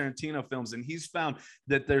Quentin Tarantino films, and he's found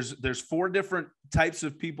that there's 4 different types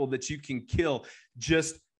of people that you can kill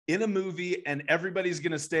just in a movie, and everybody's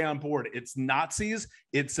going to stay on board. It's Nazis,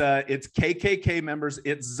 it's KKK members,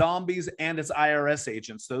 it's zombies, and it's IRS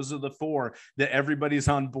agents. Those are the 4 that everybody's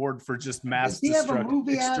on board for just mass destruction. Do you have a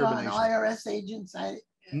movie out on IRS agents?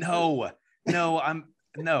 No. But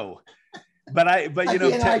you know,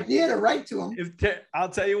 an idea to write to him. I'll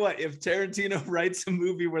tell you what, if Tarantino writes a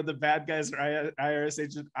movie where the bad guys are IRS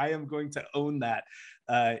agents, I am going to own that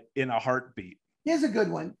in a heartbeat. Here's a good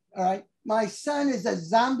one. All right. My son is a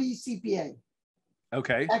zombie CPA.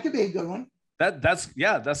 Okay. That could be a good one. That's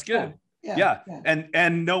good. Yeah.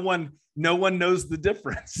 And no one knows the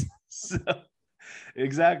difference. So,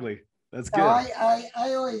 exactly. That's good. I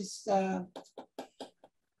always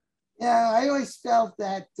felt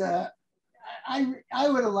that I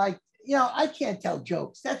would have liked, I can't tell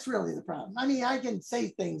jokes. That's really the problem. I mean, I can say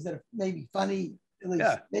things that are maybe funny, at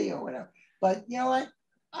least me or whatever. But you know what?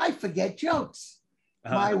 I forget jokes.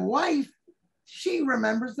 My wife, she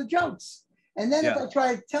remembers the jokes. And then if I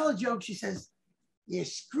try to tell a joke, she says, you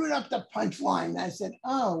screwed up the punchline. I said,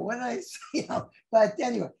 oh, what did I say? But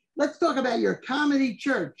anyway, let's talk about your comedy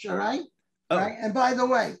church, all right? Oh. All right. And by the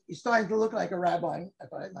way, you're starting to look like a rabbi,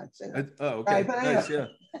 if I might say that. Oh, okay. Right, but anyway. Nice,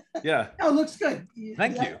 yeah. No, it looks good.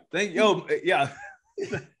 Thank you. Oh, yeah.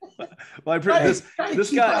 Well,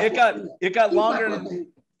 this got longer.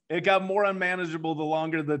 It got more unmanageable the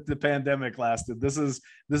longer that the pandemic lasted. This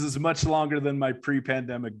is much longer than my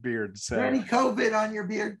pre-pandemic beard. So, is there any COVID on your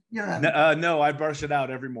beard? No, I brush it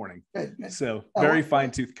out every morning. Good. So very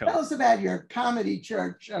fine-tooth comb. Tell us about your comedy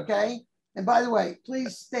church, okay? And by the way,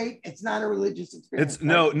 please state it's not a religious experience.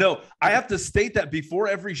 No. I have to state that before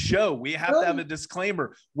every show. We have to have a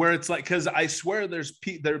disclaimer where it's like, because I swear there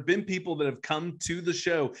have been people that have come to the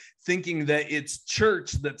show thinking that it's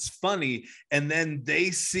church that's funny, and then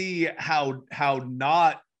they see how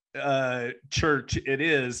not church it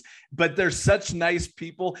is. But they're such nice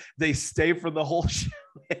people; they stay for the whole show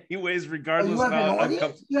anyways, regardless.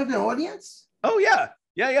 You have an audience? Oh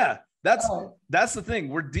yeah. That's the thing.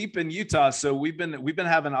 We're deep in Utah, so we've been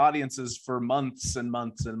having audiences for months and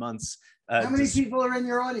months and months. How many people are in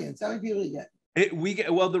your audience? How many people do you get?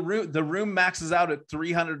 The room maxes out at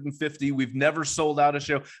 350. We've never sold out a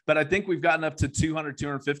show, but I think we've gotten up to 200,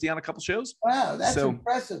 250 on a couple shows. Wow, that's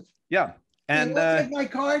impressive. Yeah. And take my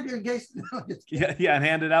card in case. No, and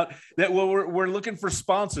hand it out. We're looking for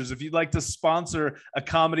sponsors. If you'd like to sponsor a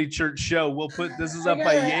comedy church show, we'll put this is up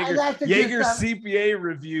by Yaeger CPA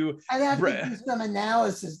review. I'd have to do some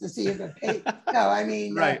analysis to see if it paid. No, I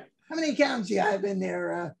mean, right. How many accountants do you have in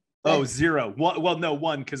there? 0.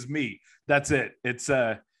 One, because me. That's it. It's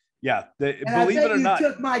believe it or not, you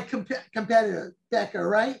took my competitor Becker,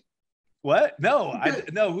 right? What? No,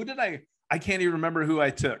 no. Who did I can't even remember who I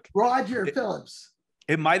took. Roger Phillips.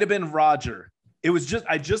 It might have been Roger.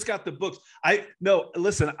 I just got the books.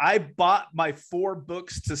 Listen, I bought my 4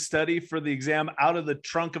 books to study for the exam out of the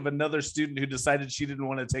trunk of another student who decided she didn't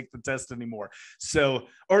want to take the test anymore. So,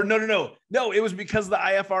 or no, it was because of the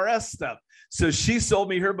IFRS stuff. So she sold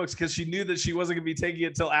me her books because she knew that she wasn't going to be taking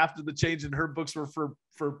it till after the change, and her books were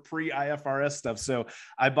for pre-IFRS stuff. So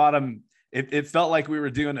I bought them. It felt like we were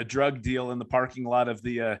doing a drug deal in the parking lot of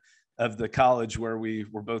the college where we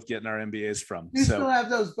were both getting our MBAs from. You still have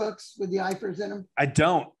those books with the IFRS in them? I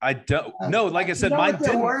don't. No, like I said, mine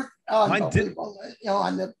didn't. Mine didn't.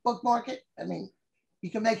 On the book market, I mean, you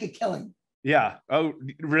can make a killing. Yeah. Oh,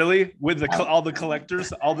 really? With all the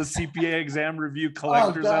collectors, all the CPA exam review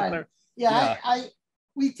collectors out there? Yeah.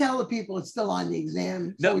 We tell the people it's still on the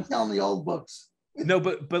exam. So we tell them the old books. No,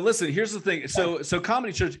 but listen, here's the thing. So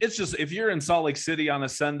Comedy Church, it's just, if you're in Salt Lake City on a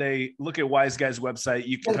Sunday, look at Wise Guy's website.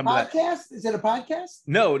 You can come to that. Is it a podcast?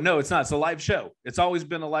 No, it's not. It's a live show. It's always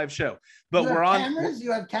been a live show. But we're on cameras.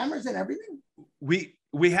 You have cameras and everything.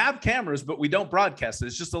 We have cameras, but we don't broadcast it.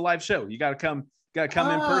 It's just a live show. You got to come in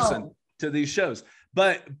person to these shows.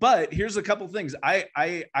 But here's a couple things.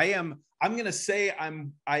 I'm going to say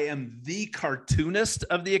I am the cartoonist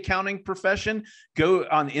of the accounting profession. Go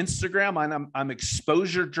on Instagram. I'm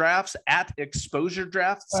Exposure Drafts, at Exposure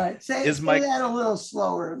Drafts. All right. Say that a little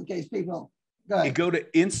slower in case people go to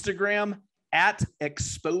Instagram at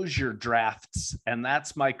Exposure Drafts. And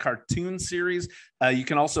that's my cartoon series. You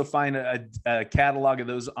can also find a catalog of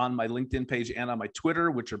those on my LinkedIn page and on my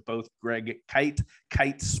Twitter, which are both Greg Kyte,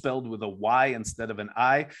 Kyte spelled with a Y instead of an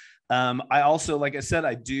I. I also, like I said,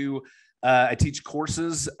 I teach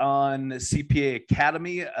courses on CPA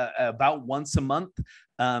Academy about once a month.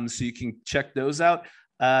 So you can check those out.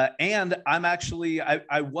 And I'm actually, I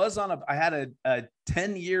had a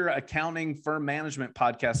 10-year accounting firm management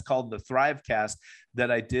podcast called the Thrivecast that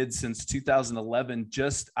I did since 2011.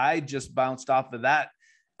 I just bounced off of that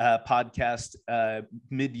podcast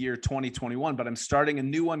mid-year 2021, but I'm starting a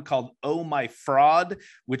new one called Oh My Fraud,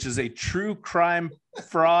 which is a true crime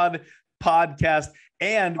fraud podcast.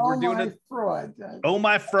 And we're doing it. Fraud. Oh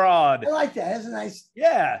My Fraud. I like that. That's a nice.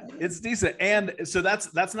 Yeah, it's decent. And so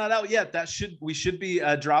that's not out yet. We should be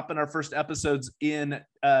dropping our first episodes in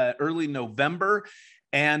early November.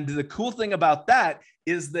 And the cool thing about that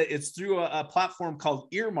is that it's through a platform called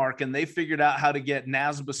Earmark, and they figured out how to get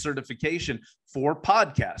NASBA certification for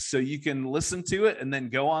podcasts. So you can listen to it and then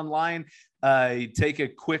go online, take a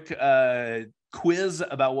quick quiz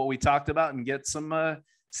about what we talked about, and get some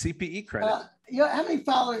CPE credit. How many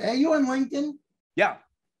followers? Are you on LinkedIn? Yeah.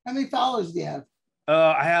 How many followers do you have?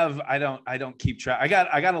 I don't keep track. I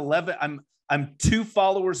got 11. I'm 2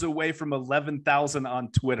 followers away from 11,000 on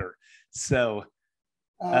Twitter. So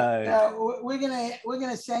we're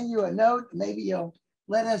gonna send you a note. Maybe you'll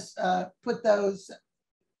let us put those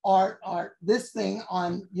this thing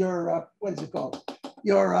on your what is it called?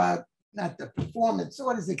 Your not the performance.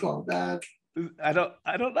 What is it called? I don't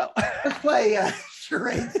know. Let's play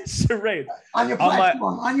charade. Charade on your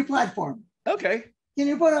platform. On your platform. Okay. Can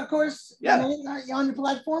you put, of course, on your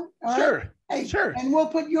platform? All sure. Right? Hey, sure. And we'll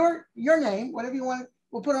put your name, whatever you want.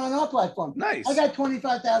 We'll put it on our platform. Nice. I got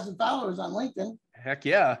 25,000 followers on LinkedIn. Heck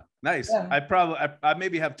yeah. Nice. Yeah. I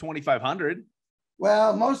maybe have 2,500.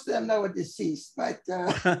 Well, most of them know are deceased, but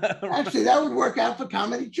actually that would work out for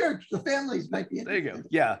Comedy Church. The families might be interested. There you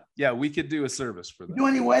go. Yeah. We could do a service for that. Do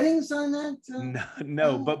any weddings on that?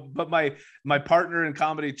 No. But my partner in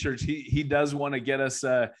Comedy Church, he does want to get us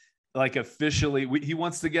like officially. He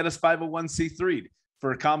wants to get us 501c3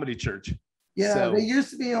 for a Comedy Church. Yeah, there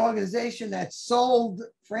used to be an organization that sold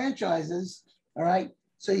franchises. All right,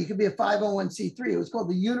 so you could be a 501c3. It was called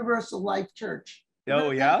the Universal Life Church.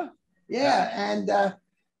 Oh yeah. Yeah, and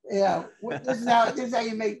this is how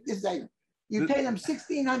you make this. You pay them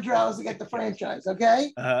 $1,600 to get the franchise,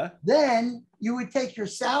 okay? Then you would take your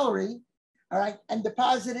salary, all right, and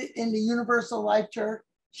deposit it in the Universal Life Church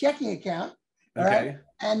checking account, all right?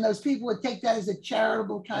 And those people would take that as a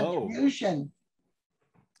charitable contribution.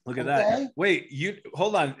 Look at that. Wait,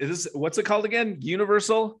 hold on. What's it called again?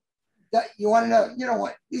 Universal? You want to know? You know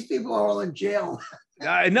what? These people are all in jail.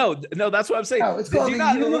 I know. No, that's what I'm saying. No, it's called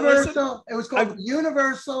Universal. It was called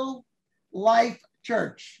Universal Life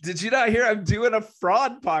Church. Did you not hear? I'm doing a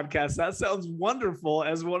fraud podcast. That sounds wonderful.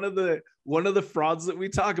 As one of the frauds that we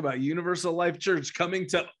talk about, Universal Life Church coming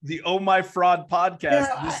to the Oh My Fraud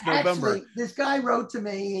podcast this November. Actually, this guy wrote to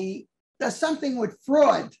me. He does something with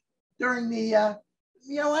fraud during the.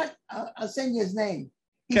 You know what? I'll send you his name.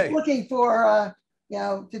 He's looking for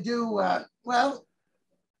to do well.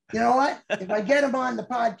 You know what? If I get him on the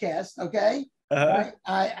podcast, okay? I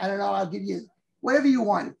don't know. I'll give you whatever you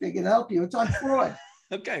want. If they can help you, it's on fraud.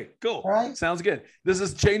 Okay, cool. All right. Sounds good. This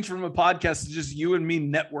has changed from a podcast to just you and me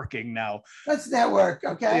networking now. Let's network.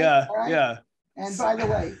 Okay. Yeah. All right. Yeah. And by the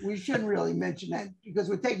way, we shouldn't really mention that because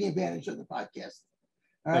we're taking advantage of the podcast.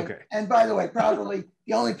 All right. Okay. And by the way, probably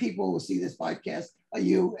the only people who will see this podcast are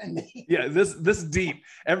you and me. Yeah. This deep.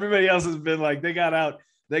 Everybody else has been like, they got out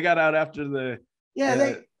after the.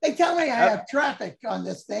 Yeah. They tell me I have traffic on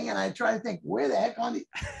this thing, and I try to think where the heck on the.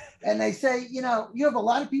 And they say, you have a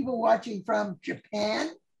lot of people watching from Japan.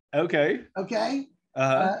 Okay. Okay.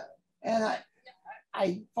 And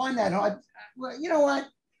I find that hard. Well, you know what?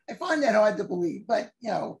 I find that hard to believe. But,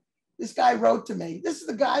 this guy wrote to me. This is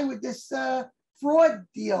the guy with this fraud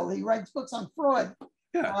deal. He writes books on fraud.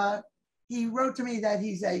 Yeah. He wrote to me that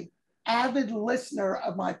he's a avid listener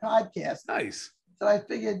of my podcast. Nice. So I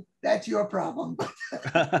figured that's your problem.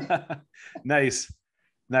 Nice.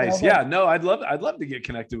 Yeah, no, I'd love to get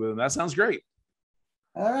connected with him. That sounds great.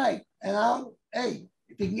 All right. And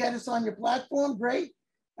if you can get us on your platform, great.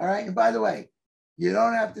 All right. And by the way, you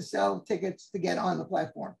don't have to sell tickets to get on the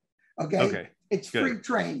platform. Okay. It's good. Free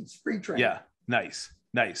trains. Yeah. Nice.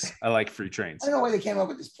 I like free trains. I don't know why they came up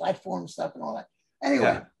with this platform stuff and all that.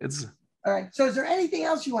 Anyway, it's all right. So is there anything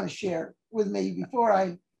else you want to share with me before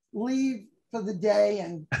I leave for the day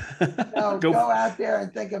and go out there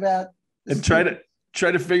and think about and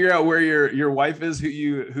try to figure out where your wife is, who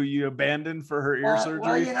you abandoned for her ear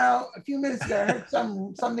surgery? Well, a few minutes ago, I heard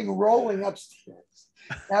something rolling upstairs.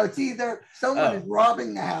 Now it's either someone is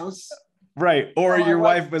robbing the house, right, or your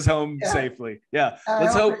wife was home safely. Yeah,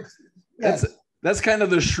 let's hope. Yes. That's kind of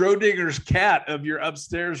the Schrodinger's cat of your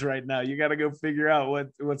upstairs right now. You got to go figure out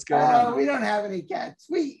what's going on. We don't have any cats.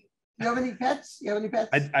 You have any pets?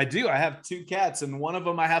 I do. I have 2 cats, and one of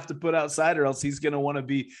them I have to put outside, or else he's going to want to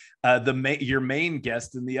be your main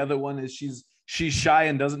guest, and the other one is she's shy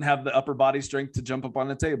and doesn't have the upper body strength to jump up on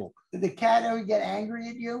the table. Did the cat ever get angry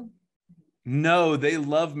at you? No, they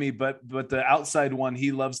love me, but the outside one,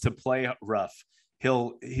 he loves to play rough.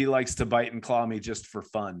 He likes to bite and claw me just for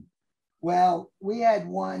fun. Well, we had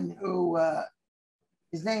one who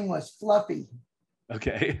his name was Fluffy.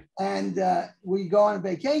 Okay. And we go on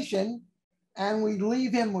vacation and we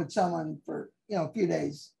leave him with someone for, a few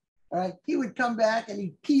days. All right. He would come back and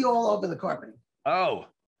he'd pee all over the carpeting. Oh.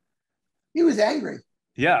 He was angry.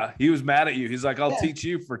 Yeah. He was mad at you. He's like, I'll teach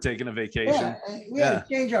you for taking a vacation. Yeah. We had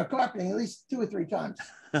to change our carpeting at least 2 or 3 times.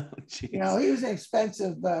 Oh, he was an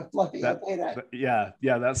expensive Fluffy. I'll say that. Yeah.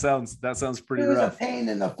 That sounds pretty rough. It was a pain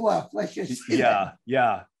in the fluff. Let's just say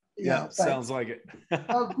Yeah. Sounds like it.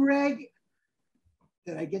 Oh, Greg.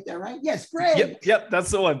 Did I get that right? Yes, Greg. Yep, that's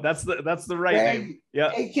the one. That's the right Greg, name.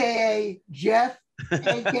 Yeah. AKA Jeff,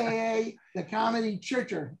 AKA the comedy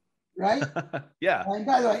churcher, right? Yeah. And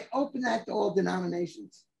by the way, open that to all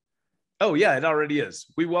denominations. Oh yeah, it already is.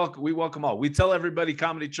 We welcome all. We tell everybody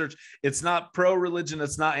comedy church. It's not pro-religion.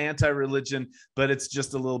 It's not anti-religion, but it's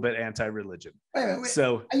just a little bit anti-religion. Wait a minute.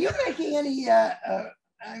 So are you making any?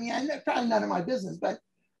 Probably none of my business, but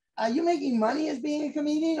are you making money as being a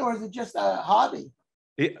comedian, or is it just a hobby?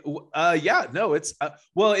 No, it's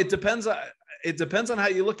well, it depends. It depends on how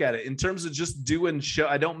you look at it. In terms of just doing show,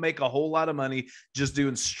 I don't make a whole lot of money just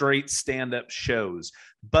doing straight stand-up shows,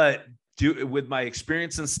 but with my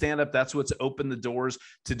experience in stand-up, that's what's opened the doors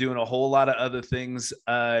to doing a whole lot of other things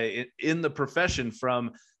in the profession,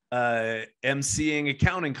 from emceeing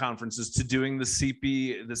accounting conferences to doing the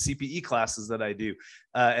CPE classes that I do.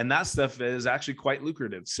 And that stuff is actually quite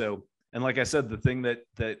lucrative. So, and like I said, the thing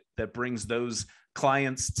that brings those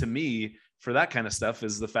clients to me for that kind of stuff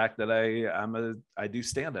is the fact that I do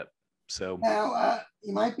stand-up. So now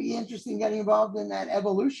you might be interested in getting involved in that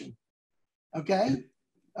evolution. Okay.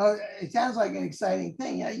 It sounds like an exciting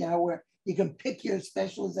thing, where you can pick your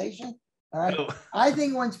specialization. All right. Oh. I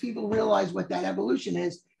think once people realize what that evolution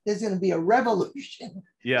is, there's going to be a revolution.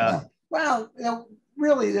 Yeah.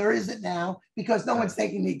 Really, there isn't now because no one's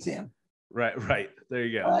taking the exam. Right. There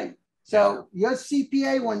you go. All right. So your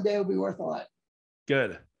CPA one day will be worth a lot.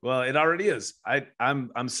 Good. Well, it already is.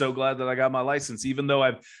 I'm so glad that I got my license, even though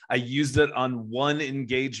I used it on one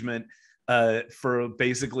engagement for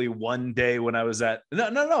basically one day when I was at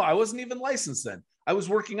no, I wasn't even licensed then. I was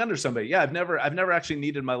working under somebody. Yeah, I've never actually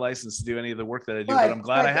needed my license to do any of the work that I do, but I'm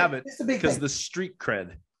glad I have it because the street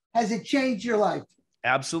cred. Has it changed your life?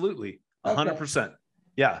 Absolutely. 100%.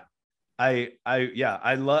 Yeah. I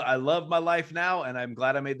love my life now, and I'm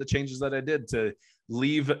glad I made the changes that I did to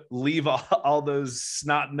leave all those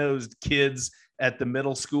snot-nosed kids at the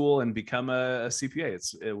middle school and become a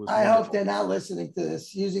CPA. It was. I hope they're not listening to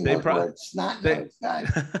this using the word snot-nosed guys.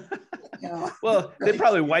 You know? Well, they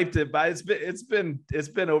probably wiped it, but it's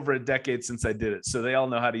been over a decade since I did it, so they all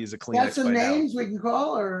know how to use a Kleenex. Got some names now. we can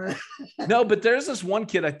call, or no? But there's this one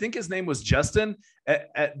kid. I think his name was Justin.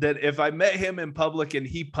 That if I met him in public and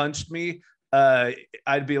he punched me,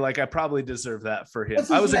 I'd be like, I probably deserve that for him.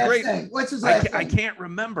 I was a great. Name? What's his last name? I can't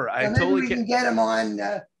remember. So maybe totally we can get him on.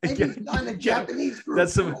 Maybe on the Japanese group.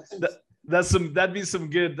 That'd be some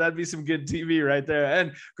good TV right there.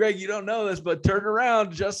 And Greg, you don't know this, but turn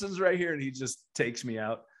around, Justin's right here, and he just takes me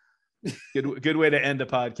out. Good way to end a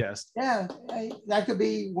podcast. Yeah, that could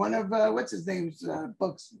be one of what's his name's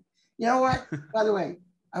books. You know what? By the way,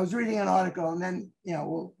 I was reading an article, and then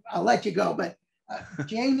I'll let you go. But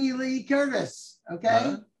Jamie Lee Curtis,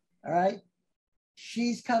 okay, all right,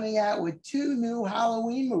 she's coming out with 2 new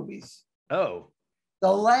Halloween movies. Oh,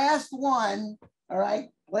 the last one, all right,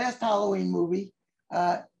 last Halloween movie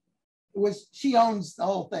was, she owns the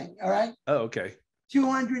whole thing, all right. Oh, okay.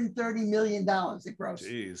 $230 million it grossed.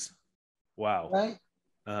 Jeez, wow. Right.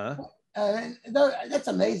 That's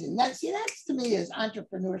amazing. That's to me is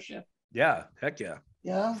entrepreneurship. Yeah, heck yeah.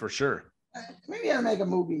 Yeah, for sure. Maybe I'll make a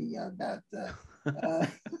movie about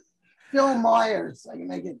Phil Myers. I can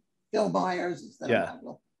make it Phil Myers instead of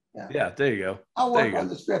Michael. Yeah, there you go. I'll work on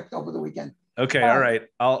the script over the weekend. Okay, all right.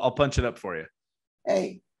 I'll punch it up for you.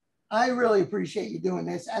 Hey, I really appreciate you doing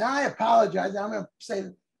this, and I apologize. I'm going to say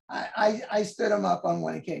that I stood him up on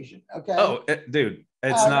one occasion. Okay. Oh, dude,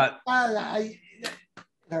 it's not. It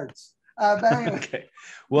hurts. But anyway. Okay.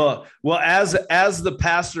 Well, as the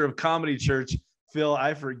pastor of Comedy Church, Phil,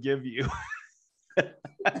 I forgive you.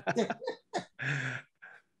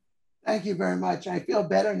 Thank you very much. I feel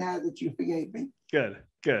better now that you forgave me. Good.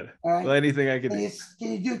 All right. Well, anything I can do.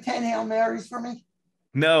 Can you do 10 Hail Marys for me?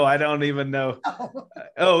 No, I don't even know.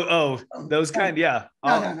 Those kind. Yeah.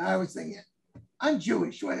 No. I was thinking, I'm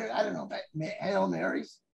Jewish. I don't know about Hail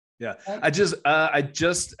Marys. Yeah. I just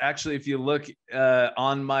actually, if you look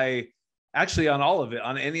on all of it,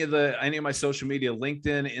 on any of my social media,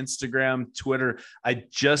 LinkedIn, Instagram, Twitter, I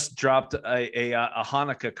just dropped a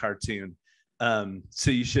Hanukkah cartoon.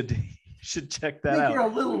 So you should check that out. I think you're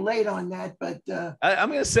a little late on that, but I'm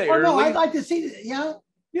going to say early. No, I'd like to see it.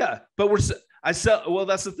 Yeah, but that's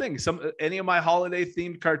the thing. Any of my holiday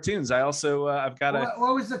themed cartoons. I also I've got a.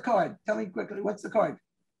 What was the card? Tell me quickly. What's the card?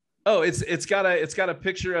 Oh, it's got a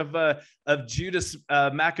picture of Judas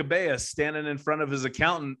Maccabeus standing in front of his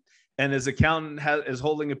accountant, and his accountant is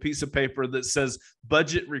holding a piece of paper that says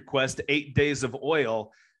budget request 8 days of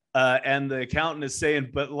oil. And the accountant is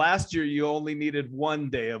saying, but last year you only needed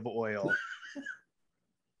 1 day of oil.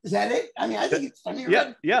 Is that it? I mean, I think it's funny. Yeah,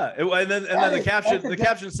 right? Yeah. And then the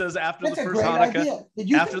caption says after the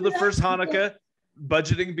first Hanukkah,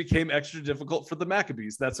 budgeting became extra difficult for the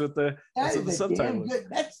Maccabees. That's what the subtitle is.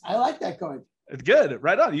 I like that card. It's good.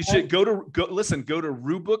 Right on. You should go to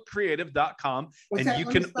rubookcreative.com and you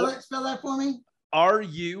can spell that for me.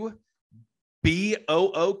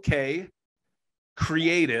 RUBOOK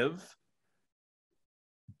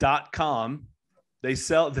creative.com. They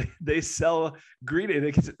sell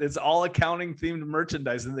greeting. It's all accounting themed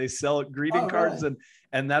merchandise, and they sell greeting cards, and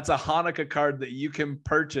that's a Hanukkah card that you can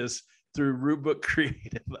purchase through Rubook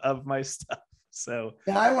Creative of my stuff. So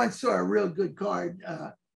I once saw a real good card,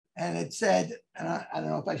 and it said, and I don't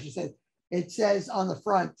know if I should say it says on the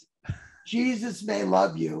front, Jesus may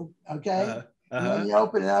love you. Okay. And then you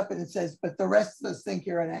open it up and it says, but the rest of us think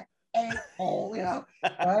you're an a-hole,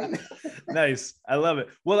 right? Nice. I love it.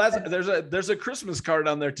 Well, there's a Christmas card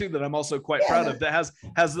on there too that I'm also quite proud of, that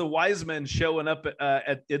has the wise men showing up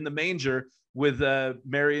in the manger with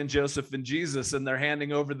Mary and Joseph and Jesus, and they're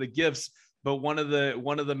handing over the gifts. But one of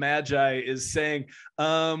the magi is saying,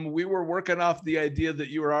 we were working off the idea that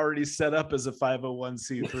you were already set up as a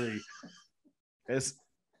 501c3. That's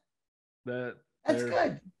good.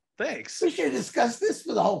 Thanks. We should discuss this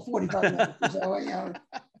for the whole 45 minutes. So,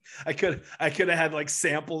 I could have had like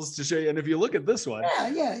samples to show you, and if you look at this one,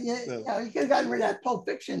 you could have gotten rid of that Pulp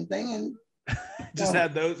Fiction thing and just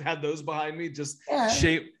had those behind me. Just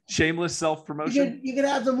shameless self promotion. You could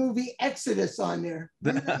have the movie Exodus on there.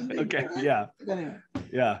 Okay, yeah.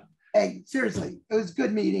 Hey, seriously, it was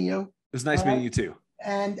good meeting you. It was nice meeting you too.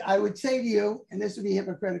 And I would say to you, and this would be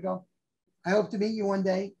hypocritical, I hope to meet you one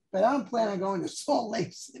day, but I don't plan on going to Salt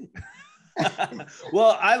Lake City.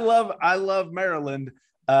 Well, I love Maryland.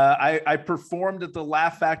 I performed at the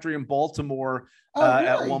Laugh Factory in Baltimore Really?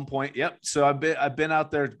 at one point. Yep. So I've been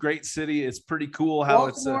out there. Great city. It's pretty cool how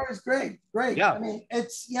Baltimore is great. Yeah. I mean,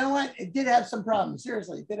 it's, you know what? It did have some problems.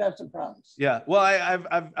 Seriously, it did have some problems. Yeah. Well,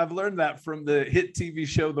 I've learned that from the hit TV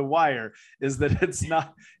show The Wire, is that it's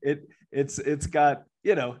not it's got,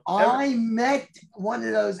 you know. I met one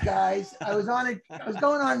of those guys. I was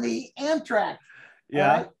going on the Amtrak.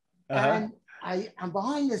 Yeah. Right? And I'm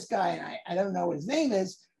behind this guy, and I don't know what his name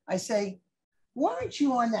is. I say, why aren't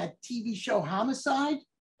you on that TV show Homicide?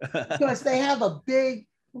 Because they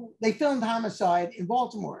filmed Homicide in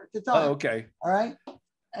Baltimore at the time. Oh, okay. All right.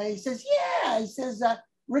 And he says, yeah. He says,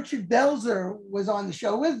 Richard Belzer was on the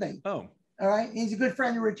show with me. Oh. All right. And he's a good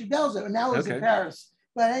friend of Richard Belzer. And now he's in Paris.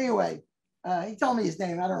 But anyway, he told me his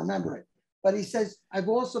name. I don't remember it. But he says, I've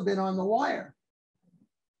also been on The Wire.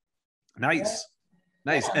 Nice.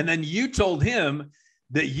 Nice. Yeah. And then you told him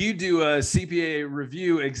that you do a CPA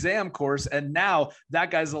review exam course, and now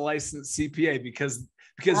that guy's a licensed CPA because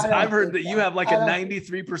I've heard that you have like a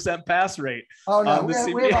 93% pass rate. Oh no, we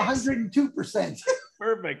have 102%.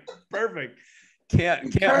 Perfect.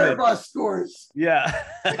 Can't curve our scores. Yeah.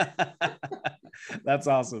 That's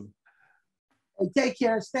awesome. Hey, take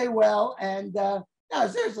care, stay well, and no,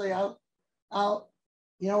 seriously, I'll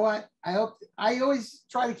you know what? I always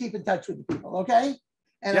try to keep in touch with the people, okay?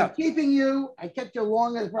 And I'm keeping you. I kept you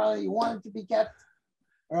longer than probably you wanted to be kept,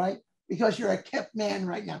 all right? Because you're a kept man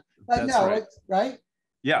right now. But that's no, right. It's right.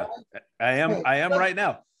 Yeah, I am. Okay. I am right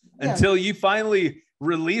now. Yeah. Until you finally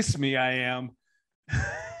release me, I am.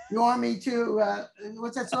 You want me to?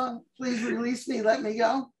 What's that song? Please release me. Let me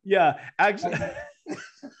go. Yeah, actually.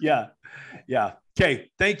 Yeah.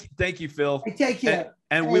 Okay. Thank you, Phil. Hey, take care.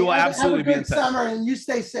 And we will absolutely be in touch. Have a good summer, and you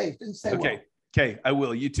stay safe and stay well. Okay. I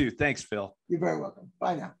will. You too. Thanks, Phil. You're very welcome.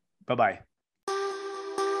 Bye now. Bye-bye.